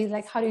capabilities,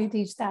 like how do you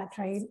teach that,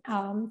 right?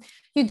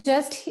 You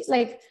just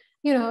like,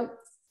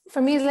 for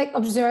me, it's like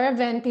observe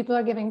when people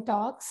are giving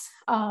talks,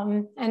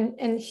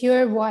 and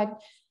hear what,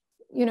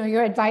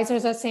 your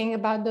advisors are saying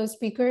about those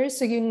speakers.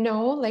 So,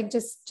 like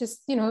just,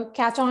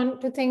 catch on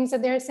to things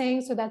that they're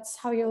saying. So that's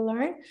how you'll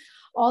learn.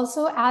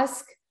 Also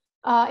ask,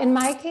 in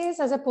my case,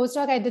 as a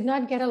postdoc, I did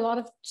not get a lot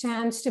of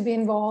chance to be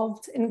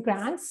involved in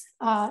grants.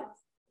 I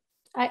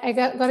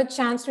got a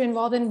chance to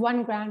involve in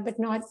one grant, but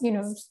not,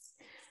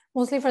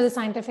 mostly for the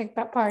scientific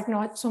part,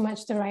 not so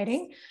much the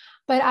writing.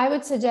 But I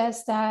would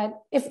suggest that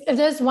if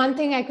there's one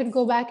thing I could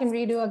go back and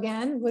redo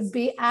again, would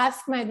be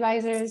ask my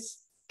advisors,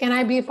 can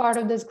I be a part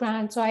of this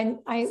grant? So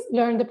I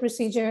learned the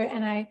procedure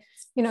and I,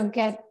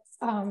 get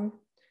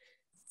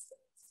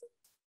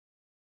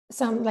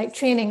some like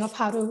training of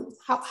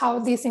how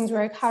these things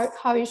work,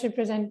 how you should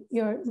present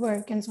your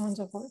work and so on and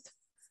so forth.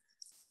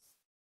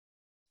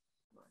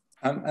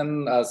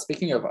 And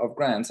speaking of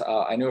grants,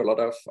 I know a lot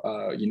of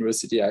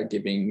universities are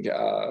giving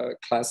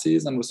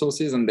classes and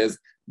resources, and there's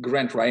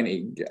grant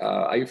writing.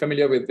 Are you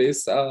familiar with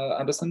this,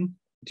 Anderson?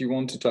 Do you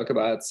want to talk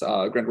about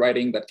grant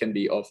writing that can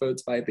be offered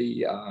by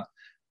the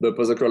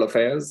postdoctoral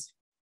affairs?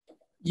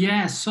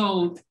 Yeah,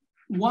 so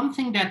one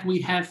thing that we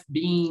have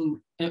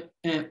been,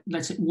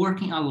 let's say,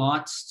 working a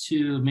lot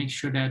to make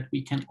sure that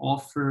we can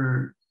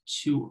offer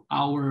to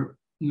our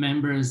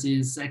members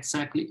is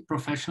exactly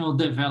professional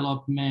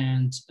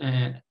development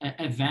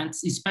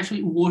events,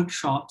 especially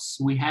workshops.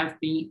 We have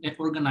been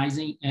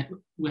organizing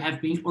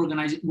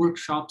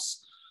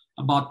workshops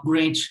about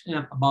grant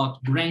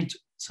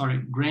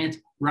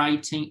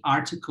writing,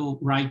 article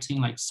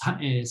writing, like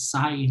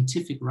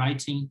scientific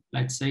writing,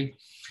 let's say.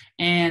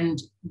 And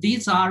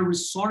these are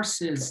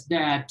resources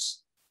that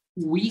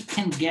we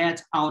can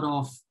get out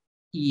of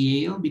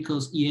Yale,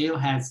 because Yale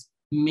has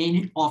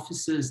many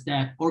offices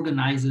that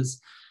organizes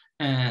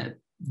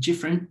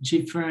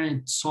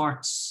different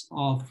sorts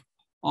of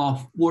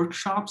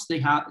workshops.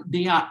 They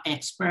are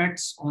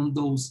experts on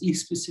those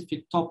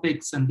specific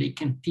topics and they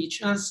can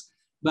teach us,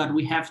 but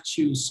we have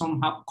to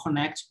somehow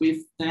connect with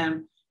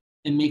them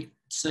and make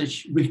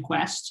such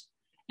requests.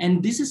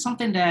 And this is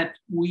something that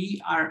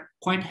we are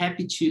quite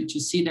happy to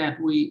see that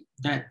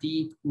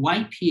the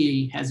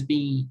YPA has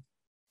been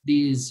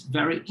this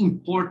very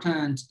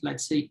important,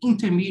 let's say,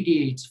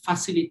 intermediate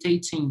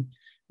facilitating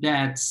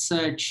that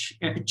such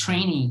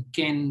training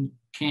can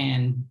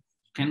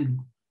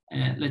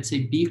let's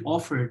say be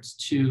offered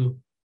to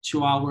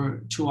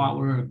our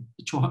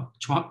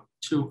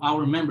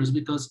members,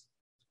 because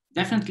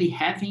definitely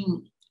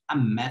having a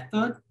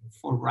method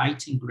for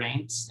writing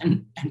grants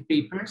and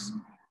papers,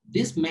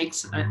 this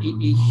makes a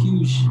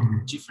huge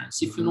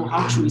difference. If you know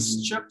how to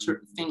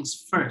structure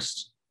things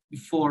first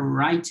before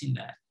writing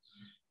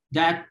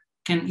that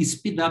can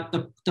speed up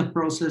the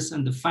process,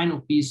 and the final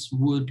piece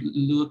would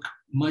look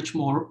much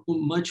more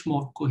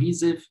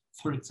cohesive,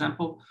 for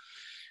example.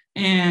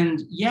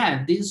 And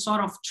yeah, these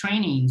sort of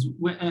trainings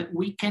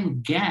we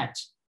can get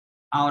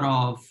out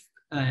of,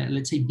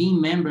 let's say, being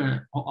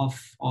member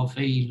of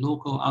a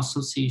local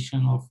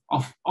association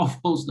of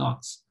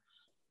postdocs.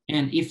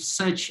 And if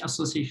such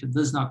association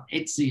does not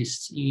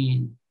exist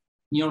in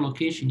your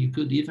location, you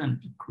could even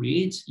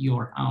create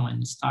your own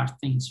and start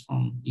things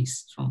from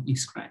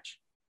scratch.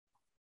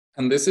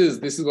 And this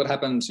is what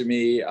happened to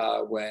me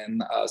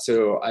when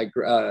so I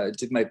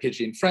did my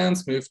PhD in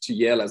France, moved to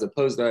Yale as a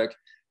postdoc,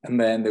 And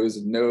then there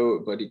was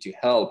nobody to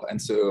help. And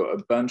so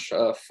a bunch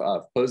of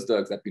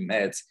postdocs that we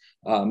met,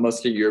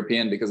 mostly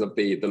European because of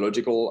the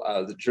logical,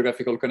 the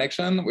geographical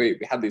connection. We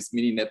had this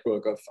mini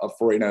network of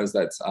foreigners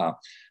that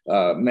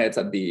met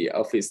at the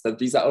office, the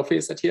visa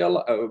office at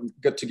Yale,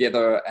 got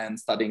together and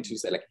starting to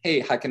say like, hey,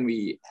 how can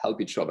we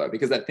help each other?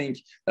 Because I think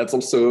that's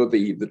also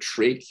the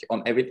trick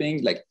on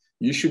everything. Like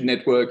you should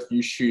network,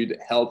 you should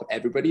help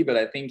everybody. But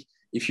I think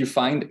if you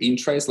find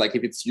interest, like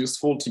if it's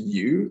useful to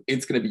you,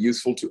 it's going to be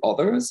useful to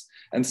others.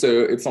 And so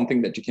it's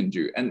something that you can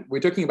do. And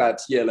we're talking about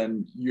Yale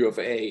and U of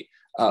A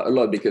a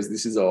lot because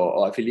this is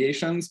our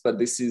affiliations, but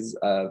this is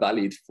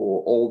valid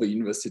for all the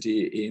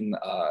university in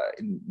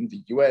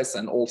the US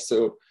and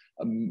also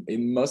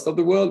in most of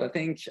the world. I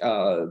think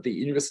the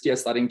university are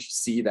starting to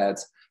see that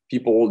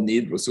people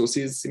need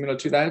resources similar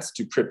to that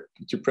to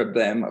prep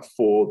them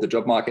for the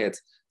job market.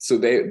 So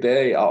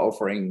they are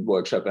offering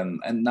workshop,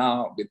 and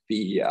now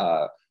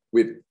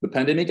with the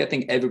pandemic, I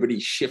think everybody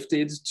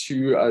shifted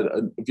to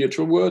a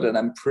virtual world, and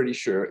I'm pretty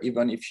sure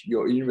even if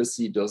your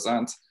university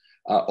doesn't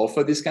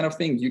offer this kind of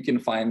thing, you can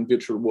find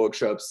virtual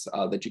workshops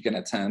that you can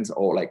attend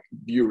or like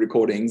view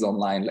recordings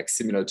online, like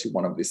similar to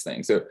one of these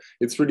things. So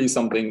it's really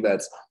something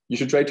that you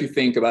should try to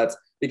think about,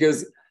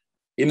 because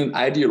in an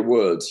ideal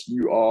world,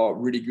 you are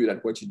really good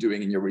at what you're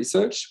doing in your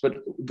research, but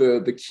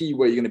the key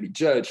where you're going to be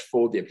judged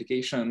for the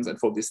applications and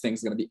for these things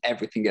is going to be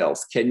everything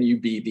else. Can you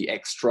be the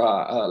extra,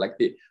 are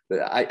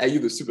you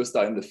the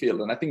superstar in the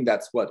field? And I think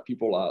that's what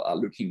people are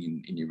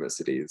looking in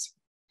universities.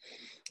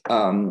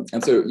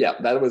 And so, yeah,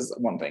 that was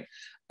one thing.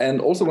 And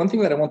also one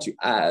thing that I want to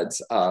add,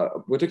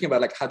 we're talking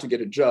about like how to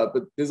get a job,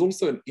 but there's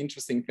also an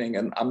interesting thing,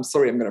 and I'm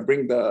sorry, I'm going to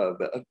bring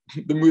the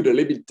mood a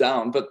little bit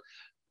down, but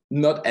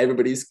not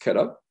everybody's cut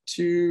up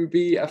to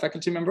be a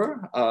faculty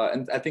member.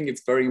 And I think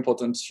it's very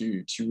important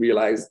to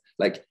realize,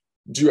 like,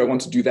 do I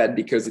want to do that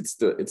because it's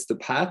the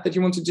path that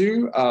you want to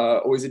do?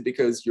 Or is it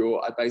because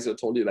your advisor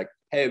told you like,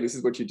 hey, this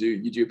is what you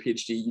do a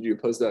PhD, you do a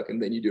postdoc,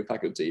 and then you do a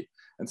faculty.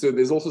 And so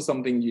there's also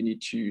something you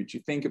need to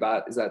think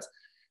about,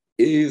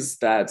 is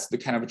that the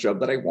kind of job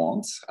that I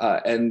want?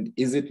 And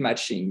is it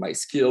matching my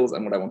skills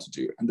and what I want to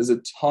do? And there's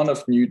a ton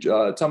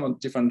of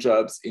different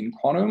jobs in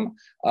quantum.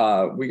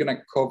 We're going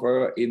to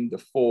cover in the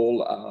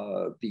fall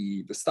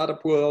the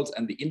startup world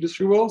and the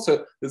industry world.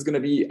 So there's going to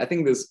be, I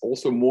think there's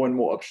also more and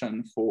more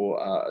option for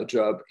a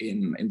job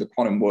in the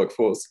quantum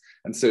workforce.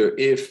 And so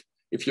if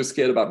you're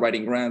scared about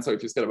writing grants, or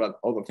if you're scared about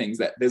other things,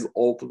 that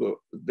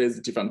there's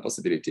different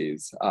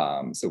possibilities.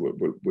 So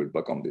we'll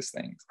work on these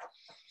things.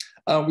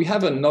 We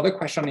have another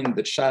question in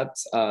the chat,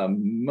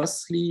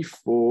 mostly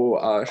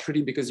for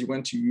Shruti, because you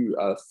went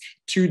to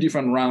 2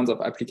 different rounds of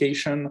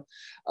application.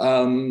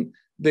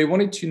 They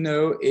wanted to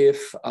know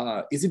if,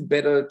 is it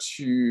better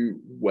to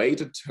wait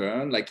a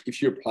turn, like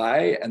if you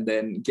apply and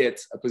then get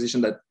a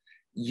position that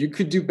you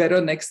could do better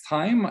next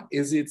time?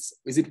 Is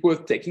it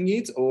worth taking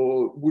it,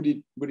 or would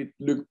it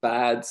look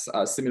bad,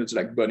 similar to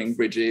like burning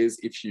bridges,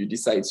 if you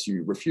decide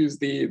to refuse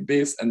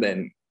this and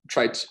then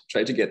try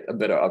to get a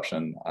better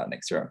option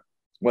next year?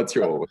 What's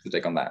your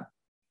take on that?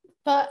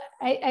 But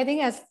I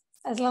think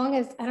as long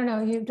as, I don't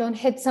know, you don't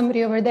hit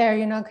somebody over there,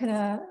 you're not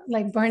gonna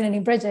like burn any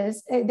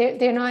bridges.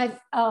 They're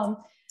not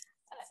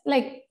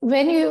like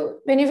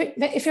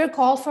if you're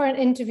called for an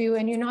interview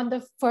and you're not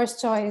the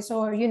first choice,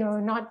 or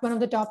not one of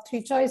the top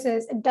 3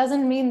 choices, it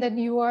doesn't mean that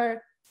you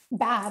are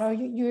bad or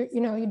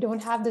you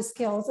don't have the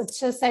skills. It's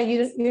just that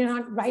you're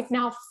not right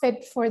now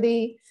fit for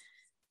the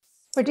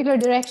particular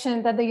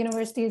direction that the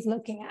university is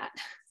looking at.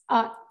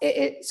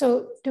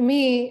 So to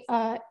me,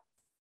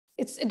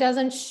 it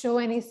doesn't show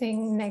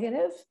anything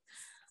negative.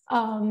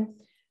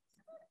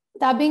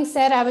 That being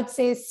said, I would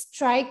say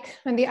strike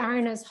when the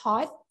iron is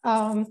hot.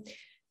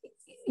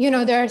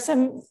 There are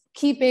some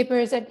key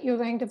papers that you're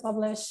going to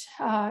publish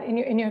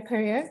in your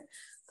career.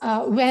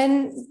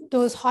 When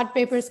those hot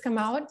papers come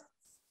out,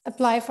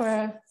 apply for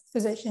a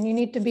position. You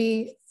need to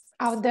be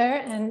out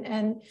there,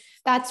 and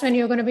that's when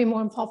you're going to be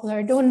more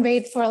popular. Don't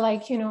wait for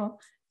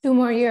 2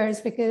 more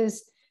years,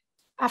 because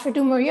after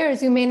 2 more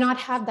years, you may not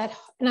have that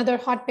another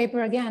hot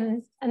paper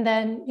again, and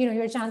then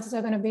your chances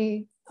are going to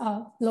be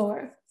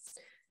lower.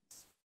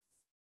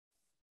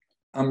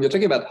 You're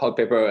talking about hot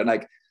paper, and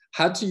like,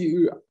 how do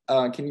you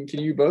can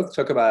you both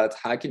talk about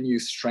how can you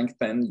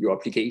strengthen your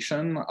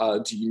application?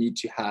 Do you need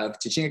to have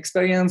teaching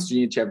experience? Do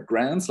you need to have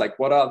grants? Like,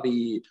 what are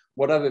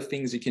the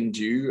things you can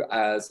do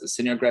as a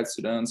senior grad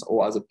student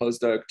or as a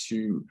postdoc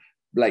to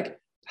like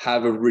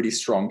have a really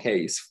strong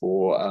case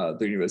for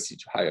the university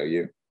to hire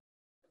you?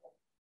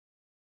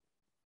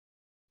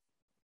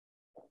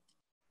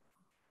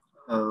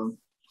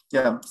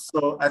 Yeah,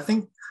 so I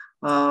think,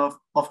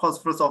 of course,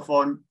 first of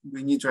all,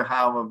 we need to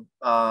have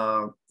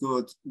a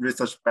good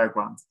research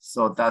background.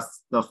 So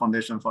that's the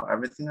foundation for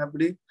everything, I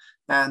believe.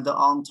 And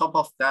on top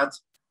of that,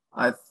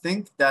 I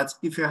think that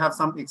if you have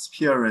some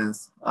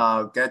experience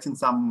getting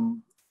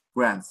some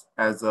grants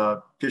as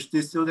a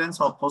PhD students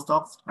or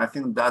postdocs, I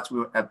think that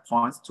will add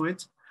points to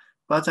it.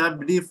 But I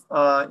believe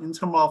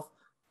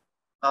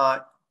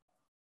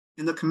in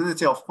in the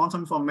community of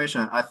quantum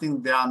information, I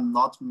think there are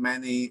not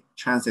many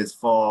chances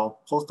for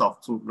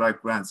postdocs to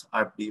write grants,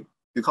 I believe,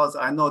 because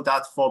I know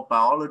that for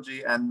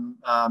biology and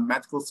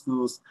medical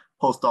schools,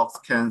 postdocs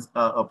can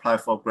apply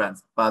for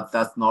grants, but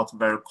that's not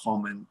very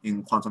common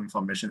in quantum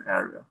information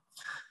area.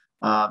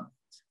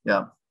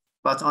 Yeah,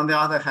 but on the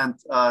other hand,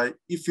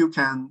 if you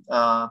can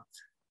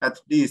at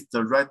least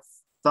write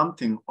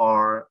something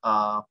or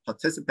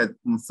participate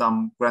in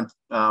some grant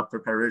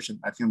preparation,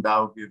 I think that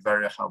would be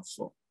very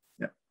helpful.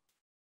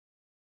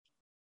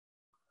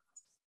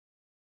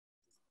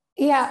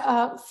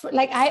 Yeah,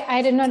 like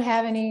I did not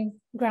have any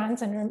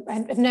grants, and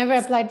I've never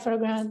applied for a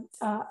grant.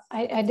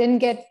 I didn't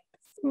get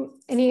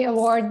any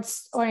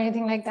awards or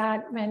anything like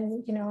that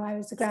when I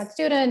was a grad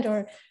student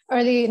or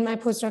early in my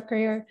postdoc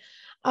career.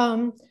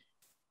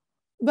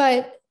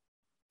 But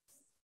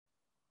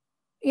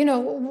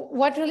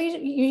what really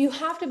you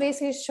have to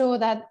basically show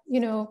that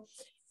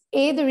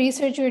the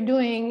research you're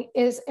doing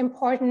is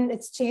important.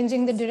 It's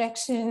changing the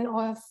direction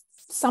of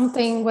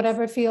something,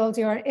 whatever field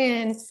you're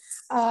in.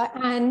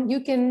 And you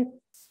can,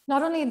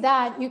 not only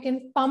that, you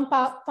can pump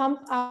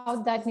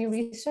out that new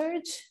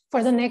research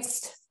for the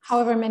next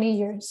however many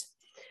years.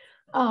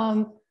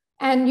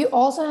 And you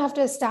also have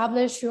to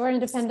establish your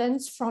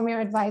independence from your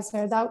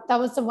advisor. That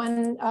was the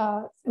one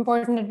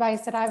important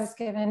advice that I was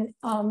given.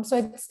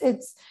 So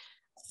it's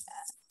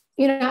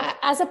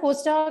as a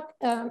postdoc,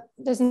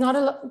 there's not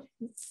a lot.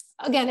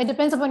 Again, it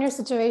depends upon your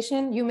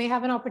situation. You may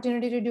have an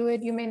opportunity to do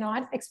it, you may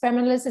not.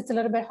 Experimentalist, it's a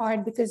little bit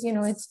hard because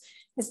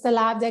it's the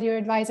lab that your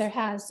advisor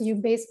has. So you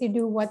basically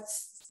do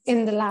what's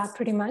in the lab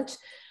pretty much.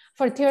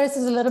 For theorists,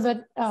 it's a little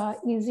bit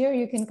easier.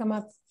 You can come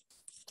up,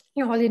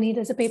 all you need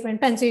is a paper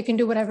and pen, so you can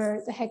do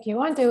whatever the heck you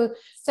want to.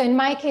 So in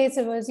my case,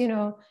 it was,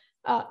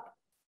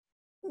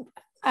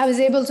 I was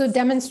able to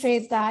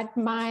demonstrate that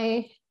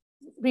my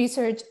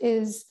research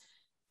is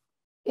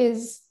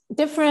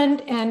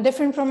different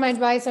from my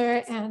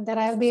advisor, and that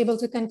I'll be able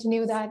to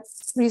continue that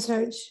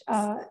research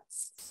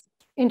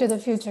into the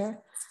future.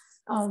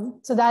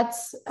 So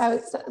that's I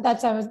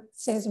would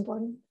say is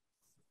important.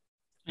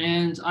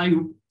 And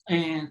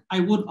I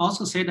would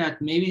also say that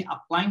maybe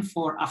applying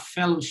for a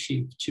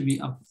fellowship to be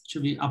a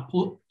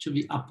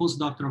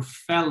postdoctoral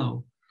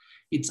fellow,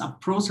 it's a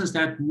process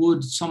that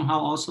would somehow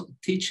also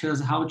teach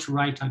us how to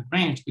write a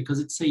grant, because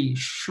it's a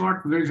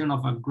short version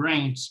of a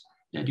grant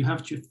that you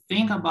have to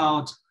think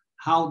about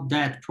how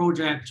that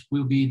project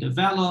will be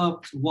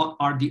developed, what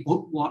are the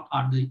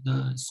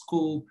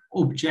scope,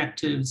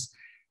 objectives.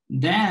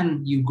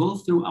 Then you go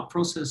through a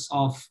process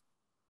of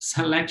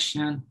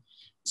selection.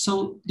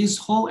 So this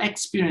whole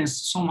experience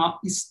somehow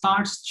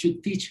starts to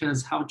teach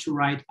us how to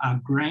write a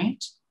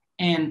grant.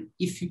 And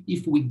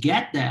if we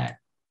get that,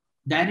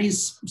 that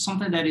is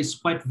something that is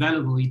quite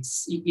valuable.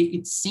 It's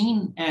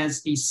seen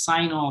as a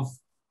sign of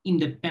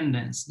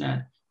independence,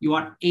 that you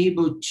are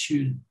able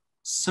to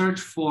search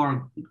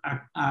for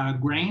a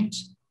grant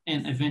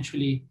and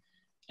eventually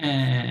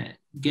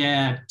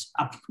get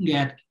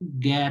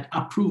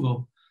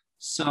approval.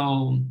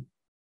 So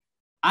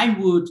I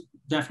would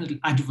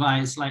definitely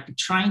advise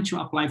trying to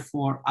apply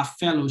for a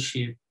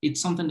fellowship.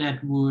 It's something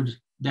that would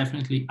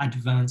definitely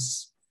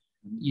advance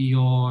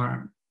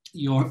your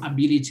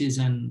abilities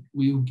and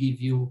will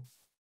give you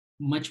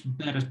much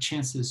better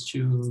chances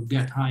to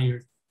get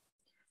hired.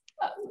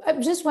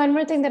 Just one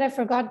more thing that I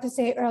forgot to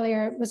say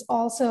earlier was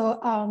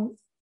also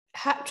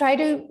try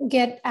to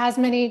get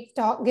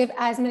give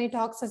as many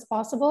talks as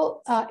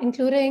possible,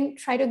 including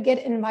try to get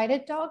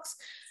invited talks.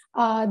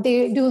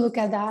 They do look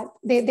at that.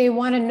 They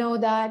want to know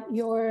that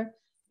your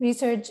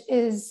research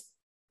is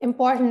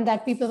important,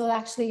 that people will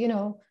actually,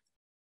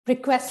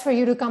 request for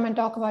you to come and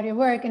talk about your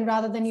work, and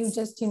rather than you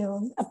just,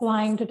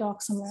 applying to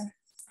talk somewhere.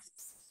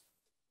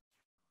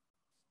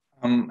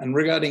 And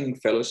regarding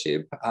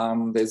fellowship,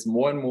 there's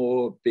more and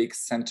more big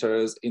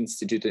centers,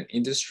 institute, and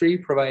industry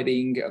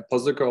providing a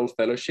postdoctoral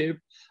fellowship.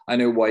 I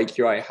know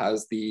YQI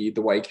has the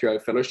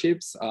YQI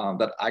fellowships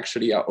that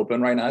actually are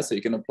open right now, so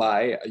you can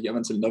apply. You have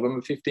until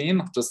November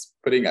 15. Just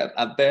putting it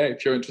out there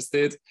if you're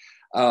interested.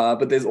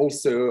 But there's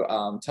also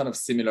a ton of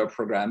similar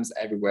programs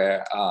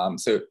everywhere.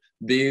 So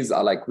these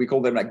are we call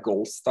them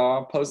gold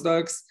star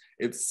postdocs.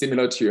 It's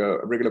similar to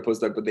a regular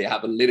postdoc, but they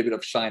have a little bit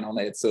of shine on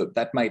it. So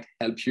that might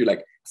help you.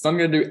 It's not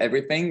going to do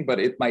everything, but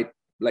it might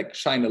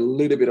shine a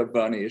little bit of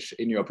varnish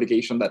in your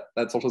application.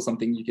 That's also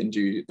something you can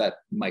do that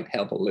might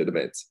help a little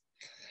bit.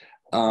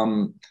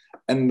 So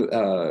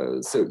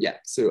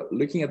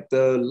looking at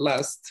the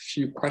last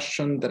few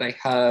questions that I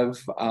have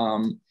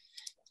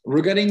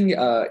regarding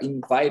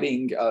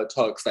inviting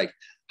talks,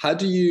 how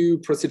do you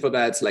proceed for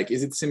that?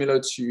 Is it similar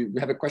to, we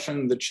have a question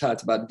in the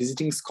chat about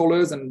visiting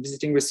scholars and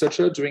visiting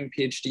researchers during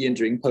PhD and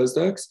during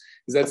postdocs.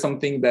 Is that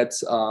something that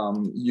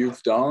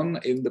you've done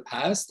in the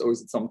past, or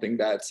is it something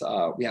that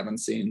we haven't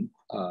seen,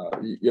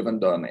 you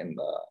haven't done in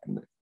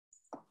the...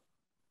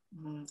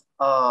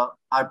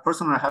 I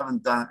personally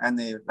haven't done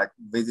any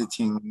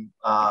visiting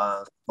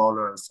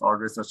scholars or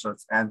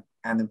researchers and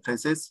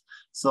places.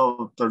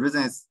 So the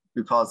reason is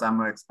because I'm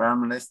an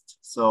experimentalist.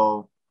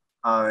 So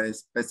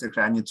is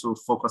basically I need to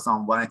focus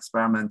on one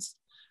experiment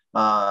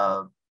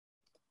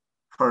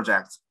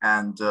project,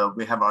 and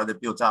we have already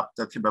built up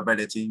the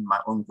capability in my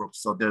own group.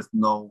 So there's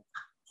no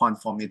point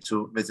for me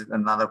to visit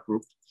another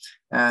group.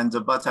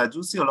 But I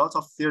do see a lot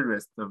of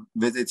theorists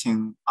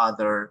visiting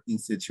other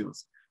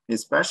institutes,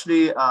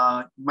 especially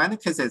in many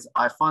cases,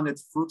 I find it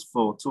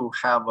fruitful to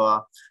have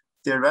a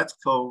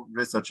theoretical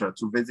researcher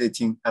to visit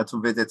an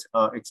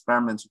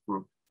experimental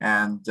group.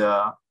 And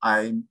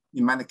in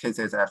many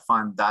cases, I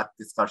find that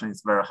discussion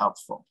is very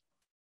helpful.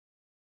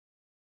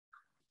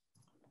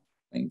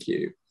 Thank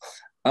you.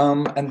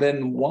 And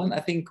then I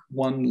think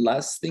one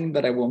last thing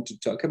that I want to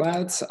talk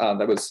about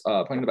that was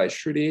pointed by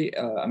Shruti.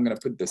 I'm going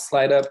to put the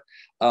slide up.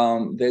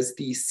 There's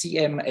the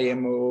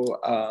CMAMO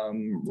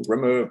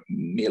remote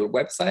mail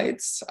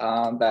websites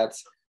that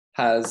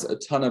has a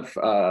ton of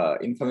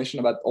information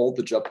about all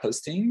the job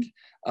posting.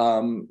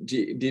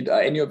 Did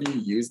any of you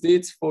used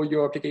it for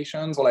your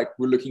applications, or like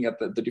we're looking at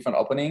the different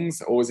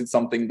openings, or is it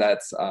something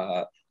that's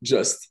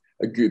just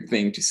a good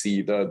thing to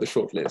see the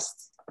short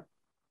list?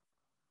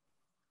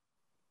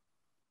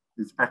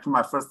 It's actually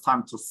my first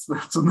time to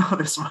know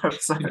this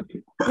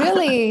website.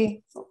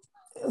 Really?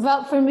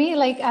 Well, for me,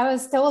 like I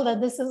was told that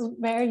this is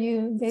where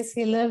you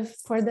basically live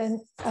for the,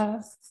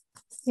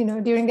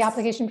 during the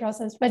application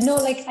process. But no,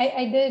 like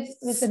I did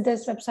visit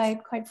this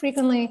website quite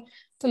frequently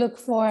to look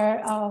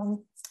for,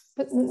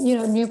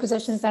 new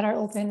positions that are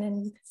open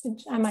and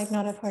which I might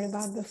not have heard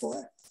about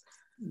before.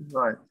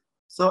 Right.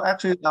 So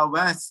actually,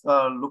 when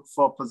I look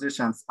for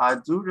positions, I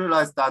do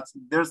realize that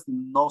there's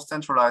no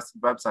centralized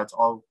website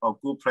or a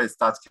good place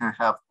that can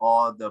have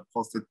all the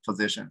posted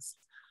positions.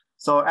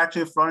 So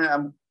actually, Florian,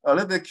 I'm a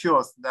little bit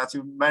curious that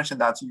you mentioned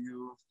that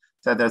you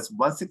said there's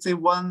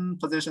 161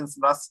 positions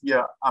last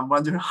year. I'm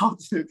wondering how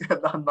did you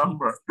get that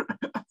number?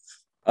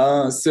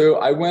 So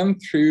I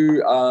went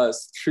through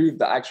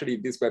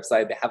this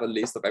website. They have a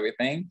list of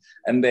everything,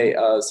 and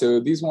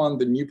so this one,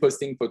 the new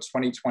posting for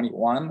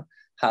 2021.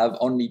 Have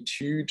only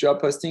 2 job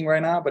posting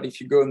right now, but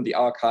if you go in the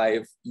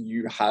archive,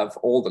 you have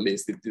all the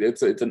list.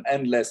 It's an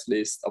endless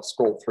list of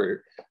scroll through.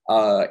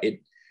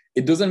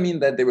 It doesn't mean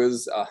that there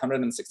was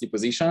 160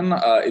 position.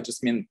 It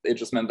just meant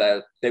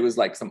that there was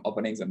like some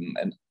openings,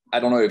 and I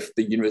don't know if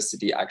the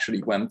university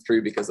actually went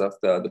through because of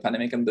the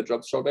pandemic and the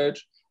job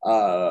shortage,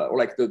 or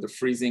like the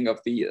freezing of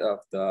the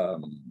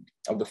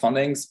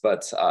fundings.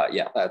 But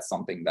yeah, that's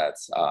something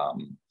that's.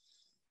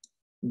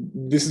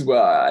 This is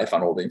where I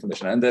found all the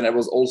information, and then I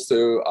was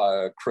also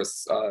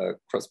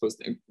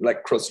cross-posting,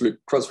 like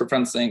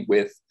cross-referencing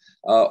with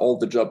all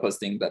the job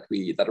posting that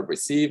have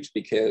received,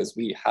 because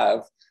we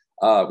have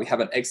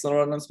an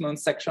external announcement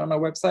section on our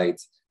website,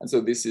 and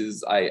so this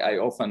is I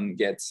often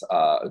get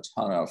a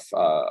ton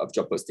of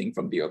job posting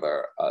from the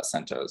other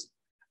centers.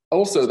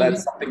 Also,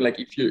 that's something like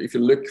if you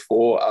look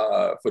for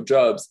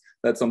jobs,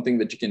 that's something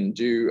that you can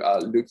do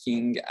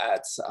looking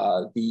at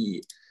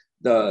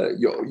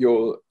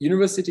your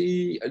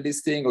university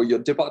listing or your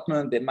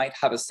department. They might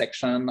have a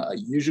section.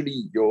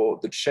 Usually,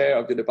 the chair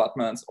of the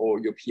department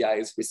or your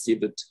PIs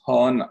received a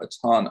ton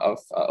of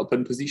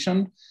open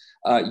position.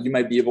 You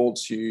might be able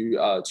to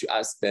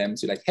ask them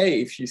to like, hey,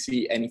 if you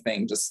see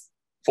anything, just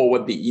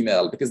forward the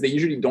email, because they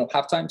usually don't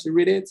have time to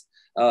read it.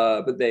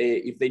 But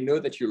if they know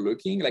that you're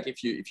looking, like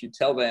if you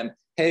tell them,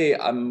 hey,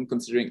 I'm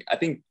considering. I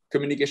think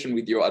communication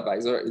with your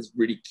advisor is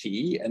really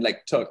key, and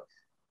like talk.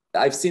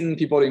 I've seen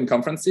people in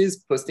conferences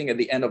posting at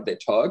the end of their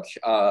talk,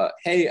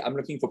 hey, I'm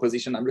looking for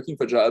position, I'm looking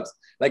for jobs.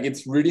 Like,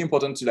 it's really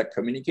important to like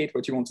communicate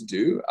what you want to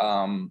do.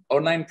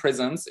 Online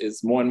presence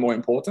is more and more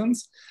important.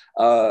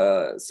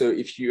 So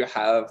if you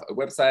have a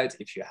website,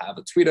 if you have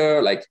a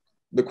Twitter, like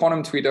the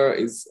Quantum Twitter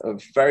is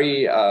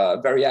very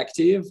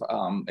active.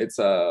 It's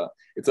a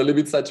little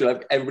bit sad to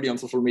have everybody on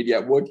social media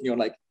working on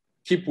like,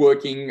 keep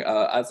working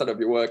outside of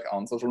your work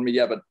on social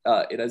media, but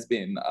it has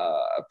been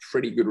a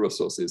pretty good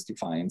resources to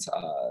find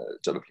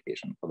job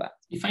application for that.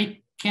 If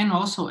I can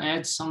also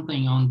add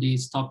something on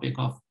this topic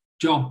of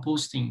job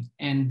posting,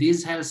 and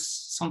this has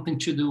something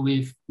to do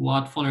with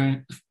what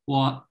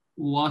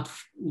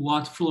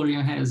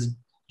Florian has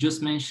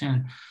just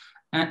mentioned.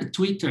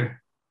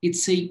 Twitter,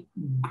 it's a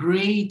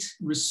great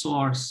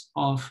resource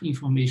of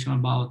information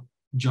about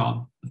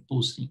job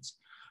postings.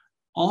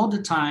 All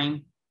the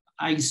time,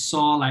 I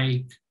saw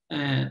like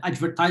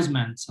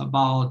advertisements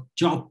about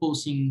job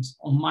postings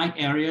on my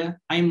area.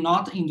 I'm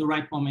not in the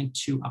right moment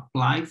to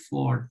apply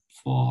for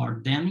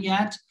them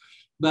yet,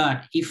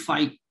 but if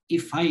I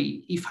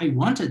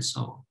wanted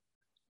so,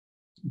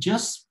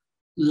 just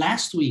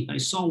last week I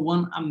saw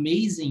one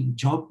amazing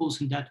job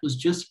posting that was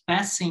just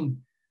passing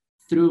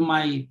through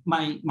my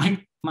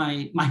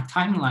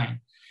timeline,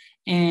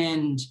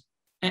 and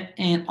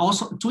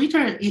also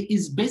Twitter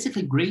is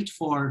basically great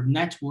for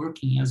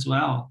networking as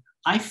well.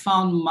 I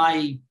found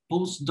my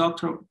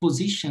postdoctoral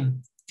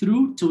position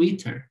through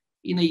Twitter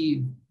in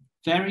a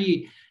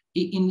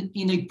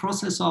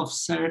process of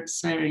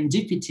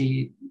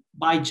serendipity,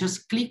 by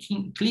just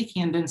clicking,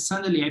 and then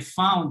suddenly I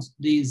found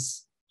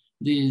this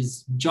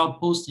job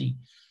posting.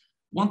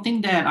 One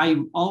thing that I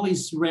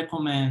always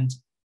recommend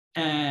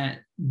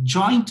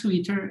join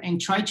Twitter and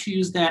try to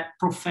use that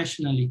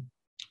professionally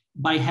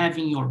by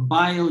having your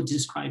bio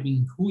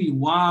describing who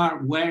you are,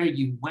 where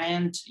you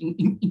went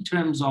in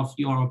terms of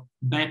your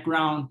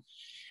background,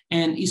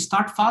 and you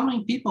start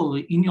following people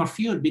in your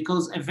field,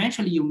 because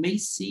eventually you may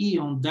see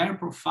on their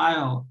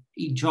profile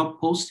a job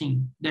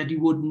posting that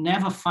you would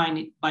never find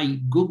it by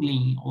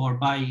Googling or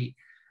by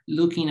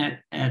looking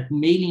at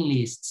mailing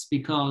lists,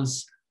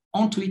 because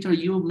on Twitter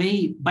you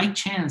may by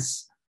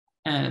chance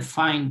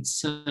find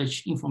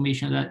such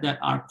information that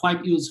are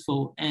quite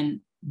useful, and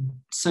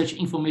such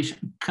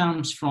information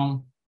comes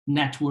from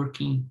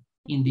networking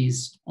in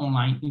this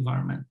online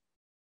environment.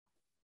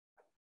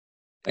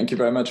 Thank you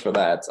very much for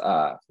that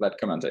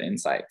comment and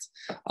insight.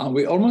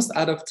 We're almost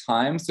out of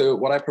time, so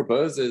what I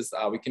propose is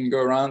we can go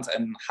around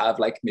and have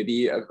like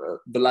maybe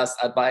the last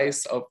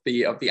advice of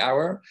the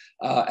hour,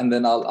 and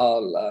then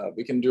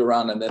we can do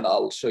around, and then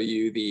I'll show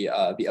you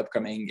the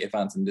upcoming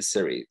events in this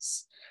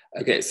series.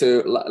 Okay,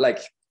 so like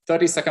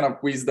 30 seconds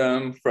of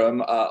wisdom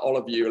from all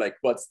of you. Like,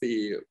 what's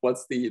the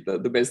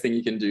best thing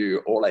you can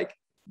do, or like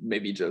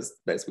maybe just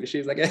best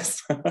wishes, I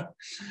guess.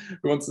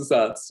 Who wants to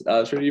start?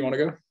 Shruti, you want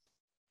to go?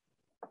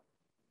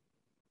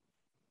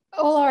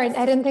 Oh Lord,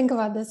 I didn't think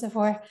about this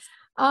before.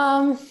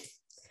 No,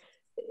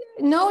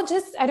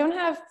 just I don't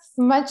have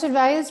much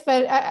advice,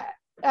 but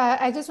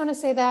I just want to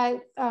say that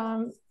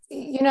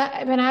you know,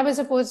 when I was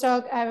a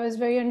postdoc, I was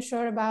very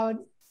unsure about,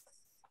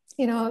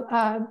 you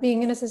know,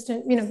 being an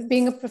assistant, you know,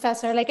 being a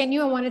professor. Like I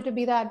knew I wanted to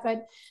be that,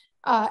 but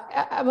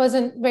I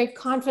wasn't very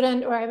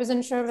confident, or I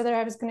wasn't sure whether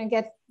I was going to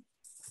get,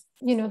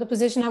 you know, the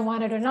position I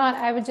wanted or not.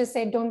 I would just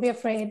say, don't be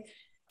afraid,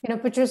 you know,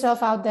 put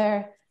yourself out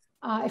there.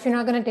 If you're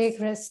not going to take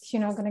risks,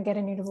 you're not going to get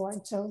any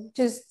reward. So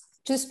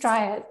just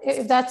try it.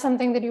 If that's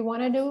something that you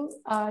want to do,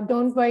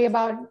 don't worry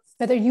about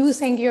whether you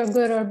think you're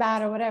good or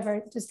bad or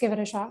whatever. Just give it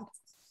a shot.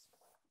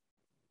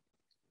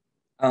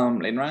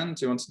 Linran,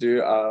 do you want to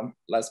do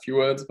last few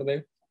words for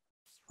them?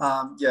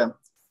 Yeah,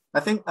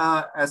 I think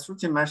as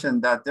Shruti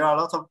mentioned, that there are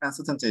a lot of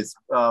uncertainties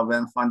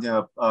when finding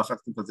a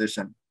faculty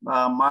position.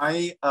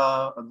 My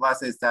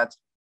advice is that,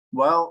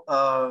 well,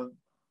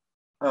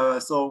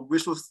 so we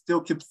should still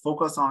keep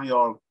focus on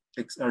your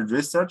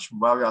research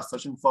while you are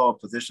searching for a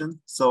position.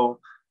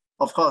 So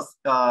of course,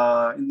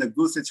 in the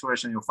good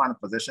situation, you find a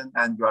position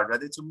and you are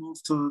ready to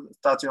move to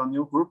start your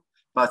new group.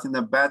 But in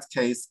the bad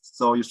case,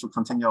 so you should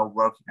continue your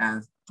work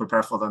and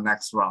prepare for the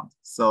next round.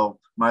 So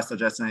my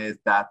suggestion is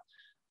that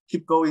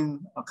keep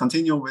going,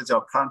 continue with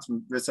your current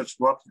research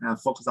work and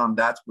focus on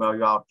that while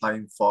you are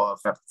applying for a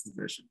faculty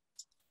position.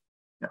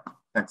 Yeah,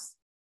 thanks.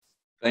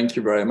 Thank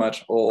you very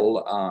much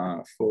all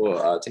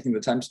for taking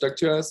the time to talk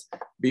to us.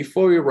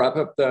 Before we wrap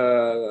up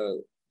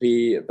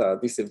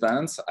this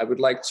event, I would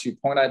like to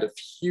point out a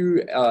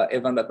few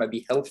events that might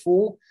be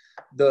helpful.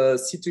 The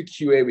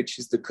C2QA, which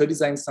is the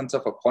Co-Design Center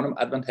for Quantum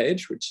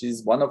Advantage, which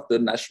is one of the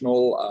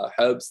national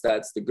hubs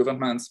that the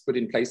government's put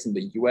in place in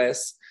the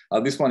US.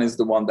 This one is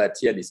the one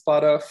that Yale is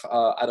part of,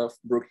 out of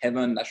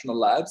Brookhaven National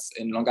Labs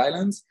in Long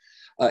Island.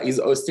 Is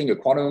hosting a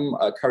quantum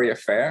career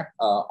fair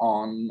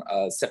on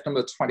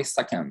September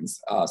 22nd.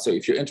 So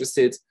if you're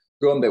interested,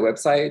 go on their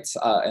website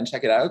and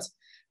check it out.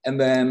 And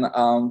then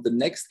the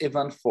next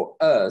event for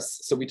us,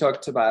 so we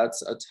talked about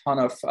a ton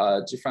of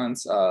different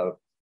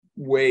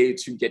way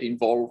to get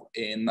involved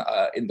in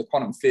the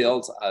quantum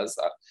field, as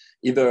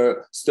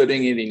either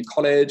studying it in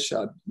college,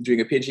 doing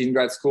a PhD in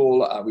grad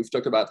school. We've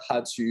talked about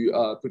how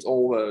to put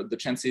all the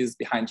chances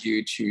behind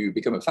you to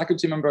become a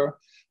faculty member.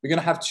 We're going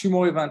to have 2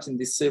 more events in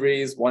this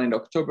series, one in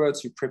October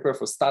to prepare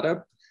for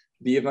startup.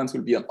 The event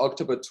will be on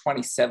October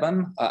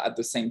 27 at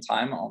the same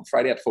time on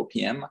Friday at 4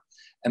 p.m.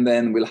 And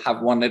then we'll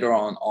have one later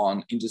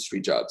on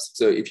industry jobs.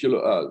 So if you,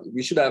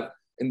 we should have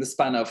in the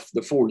span of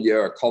the full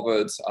year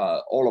covered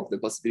all of the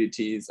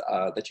possibilities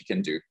that you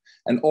can do.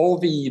 And all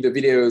the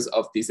videos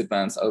of these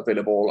events are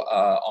available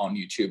on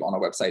YouTube on our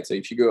website. So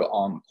if you go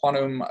on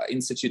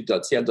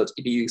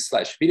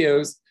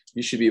quantuminstitute.yale.edu/videos,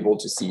 you should be able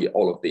to see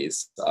all of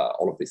these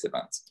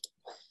events.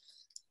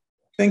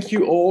 Thank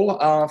you all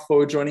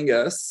for joining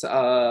us.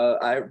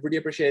 I really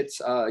appreciate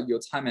your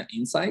time and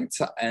insight,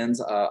 and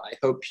I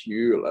hope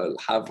you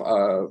have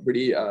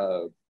really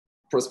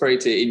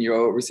prosperity in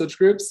your research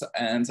groups.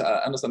 And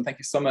Anderson, thank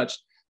you so much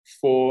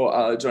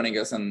for joining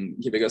us and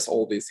giving us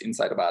all this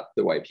insight about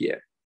the YPA.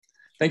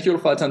 Thank you all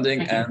for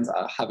attending, and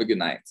have a good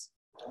night.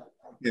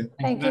 Thank you.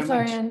 Thank you,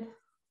 Florian.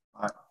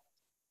 Bye.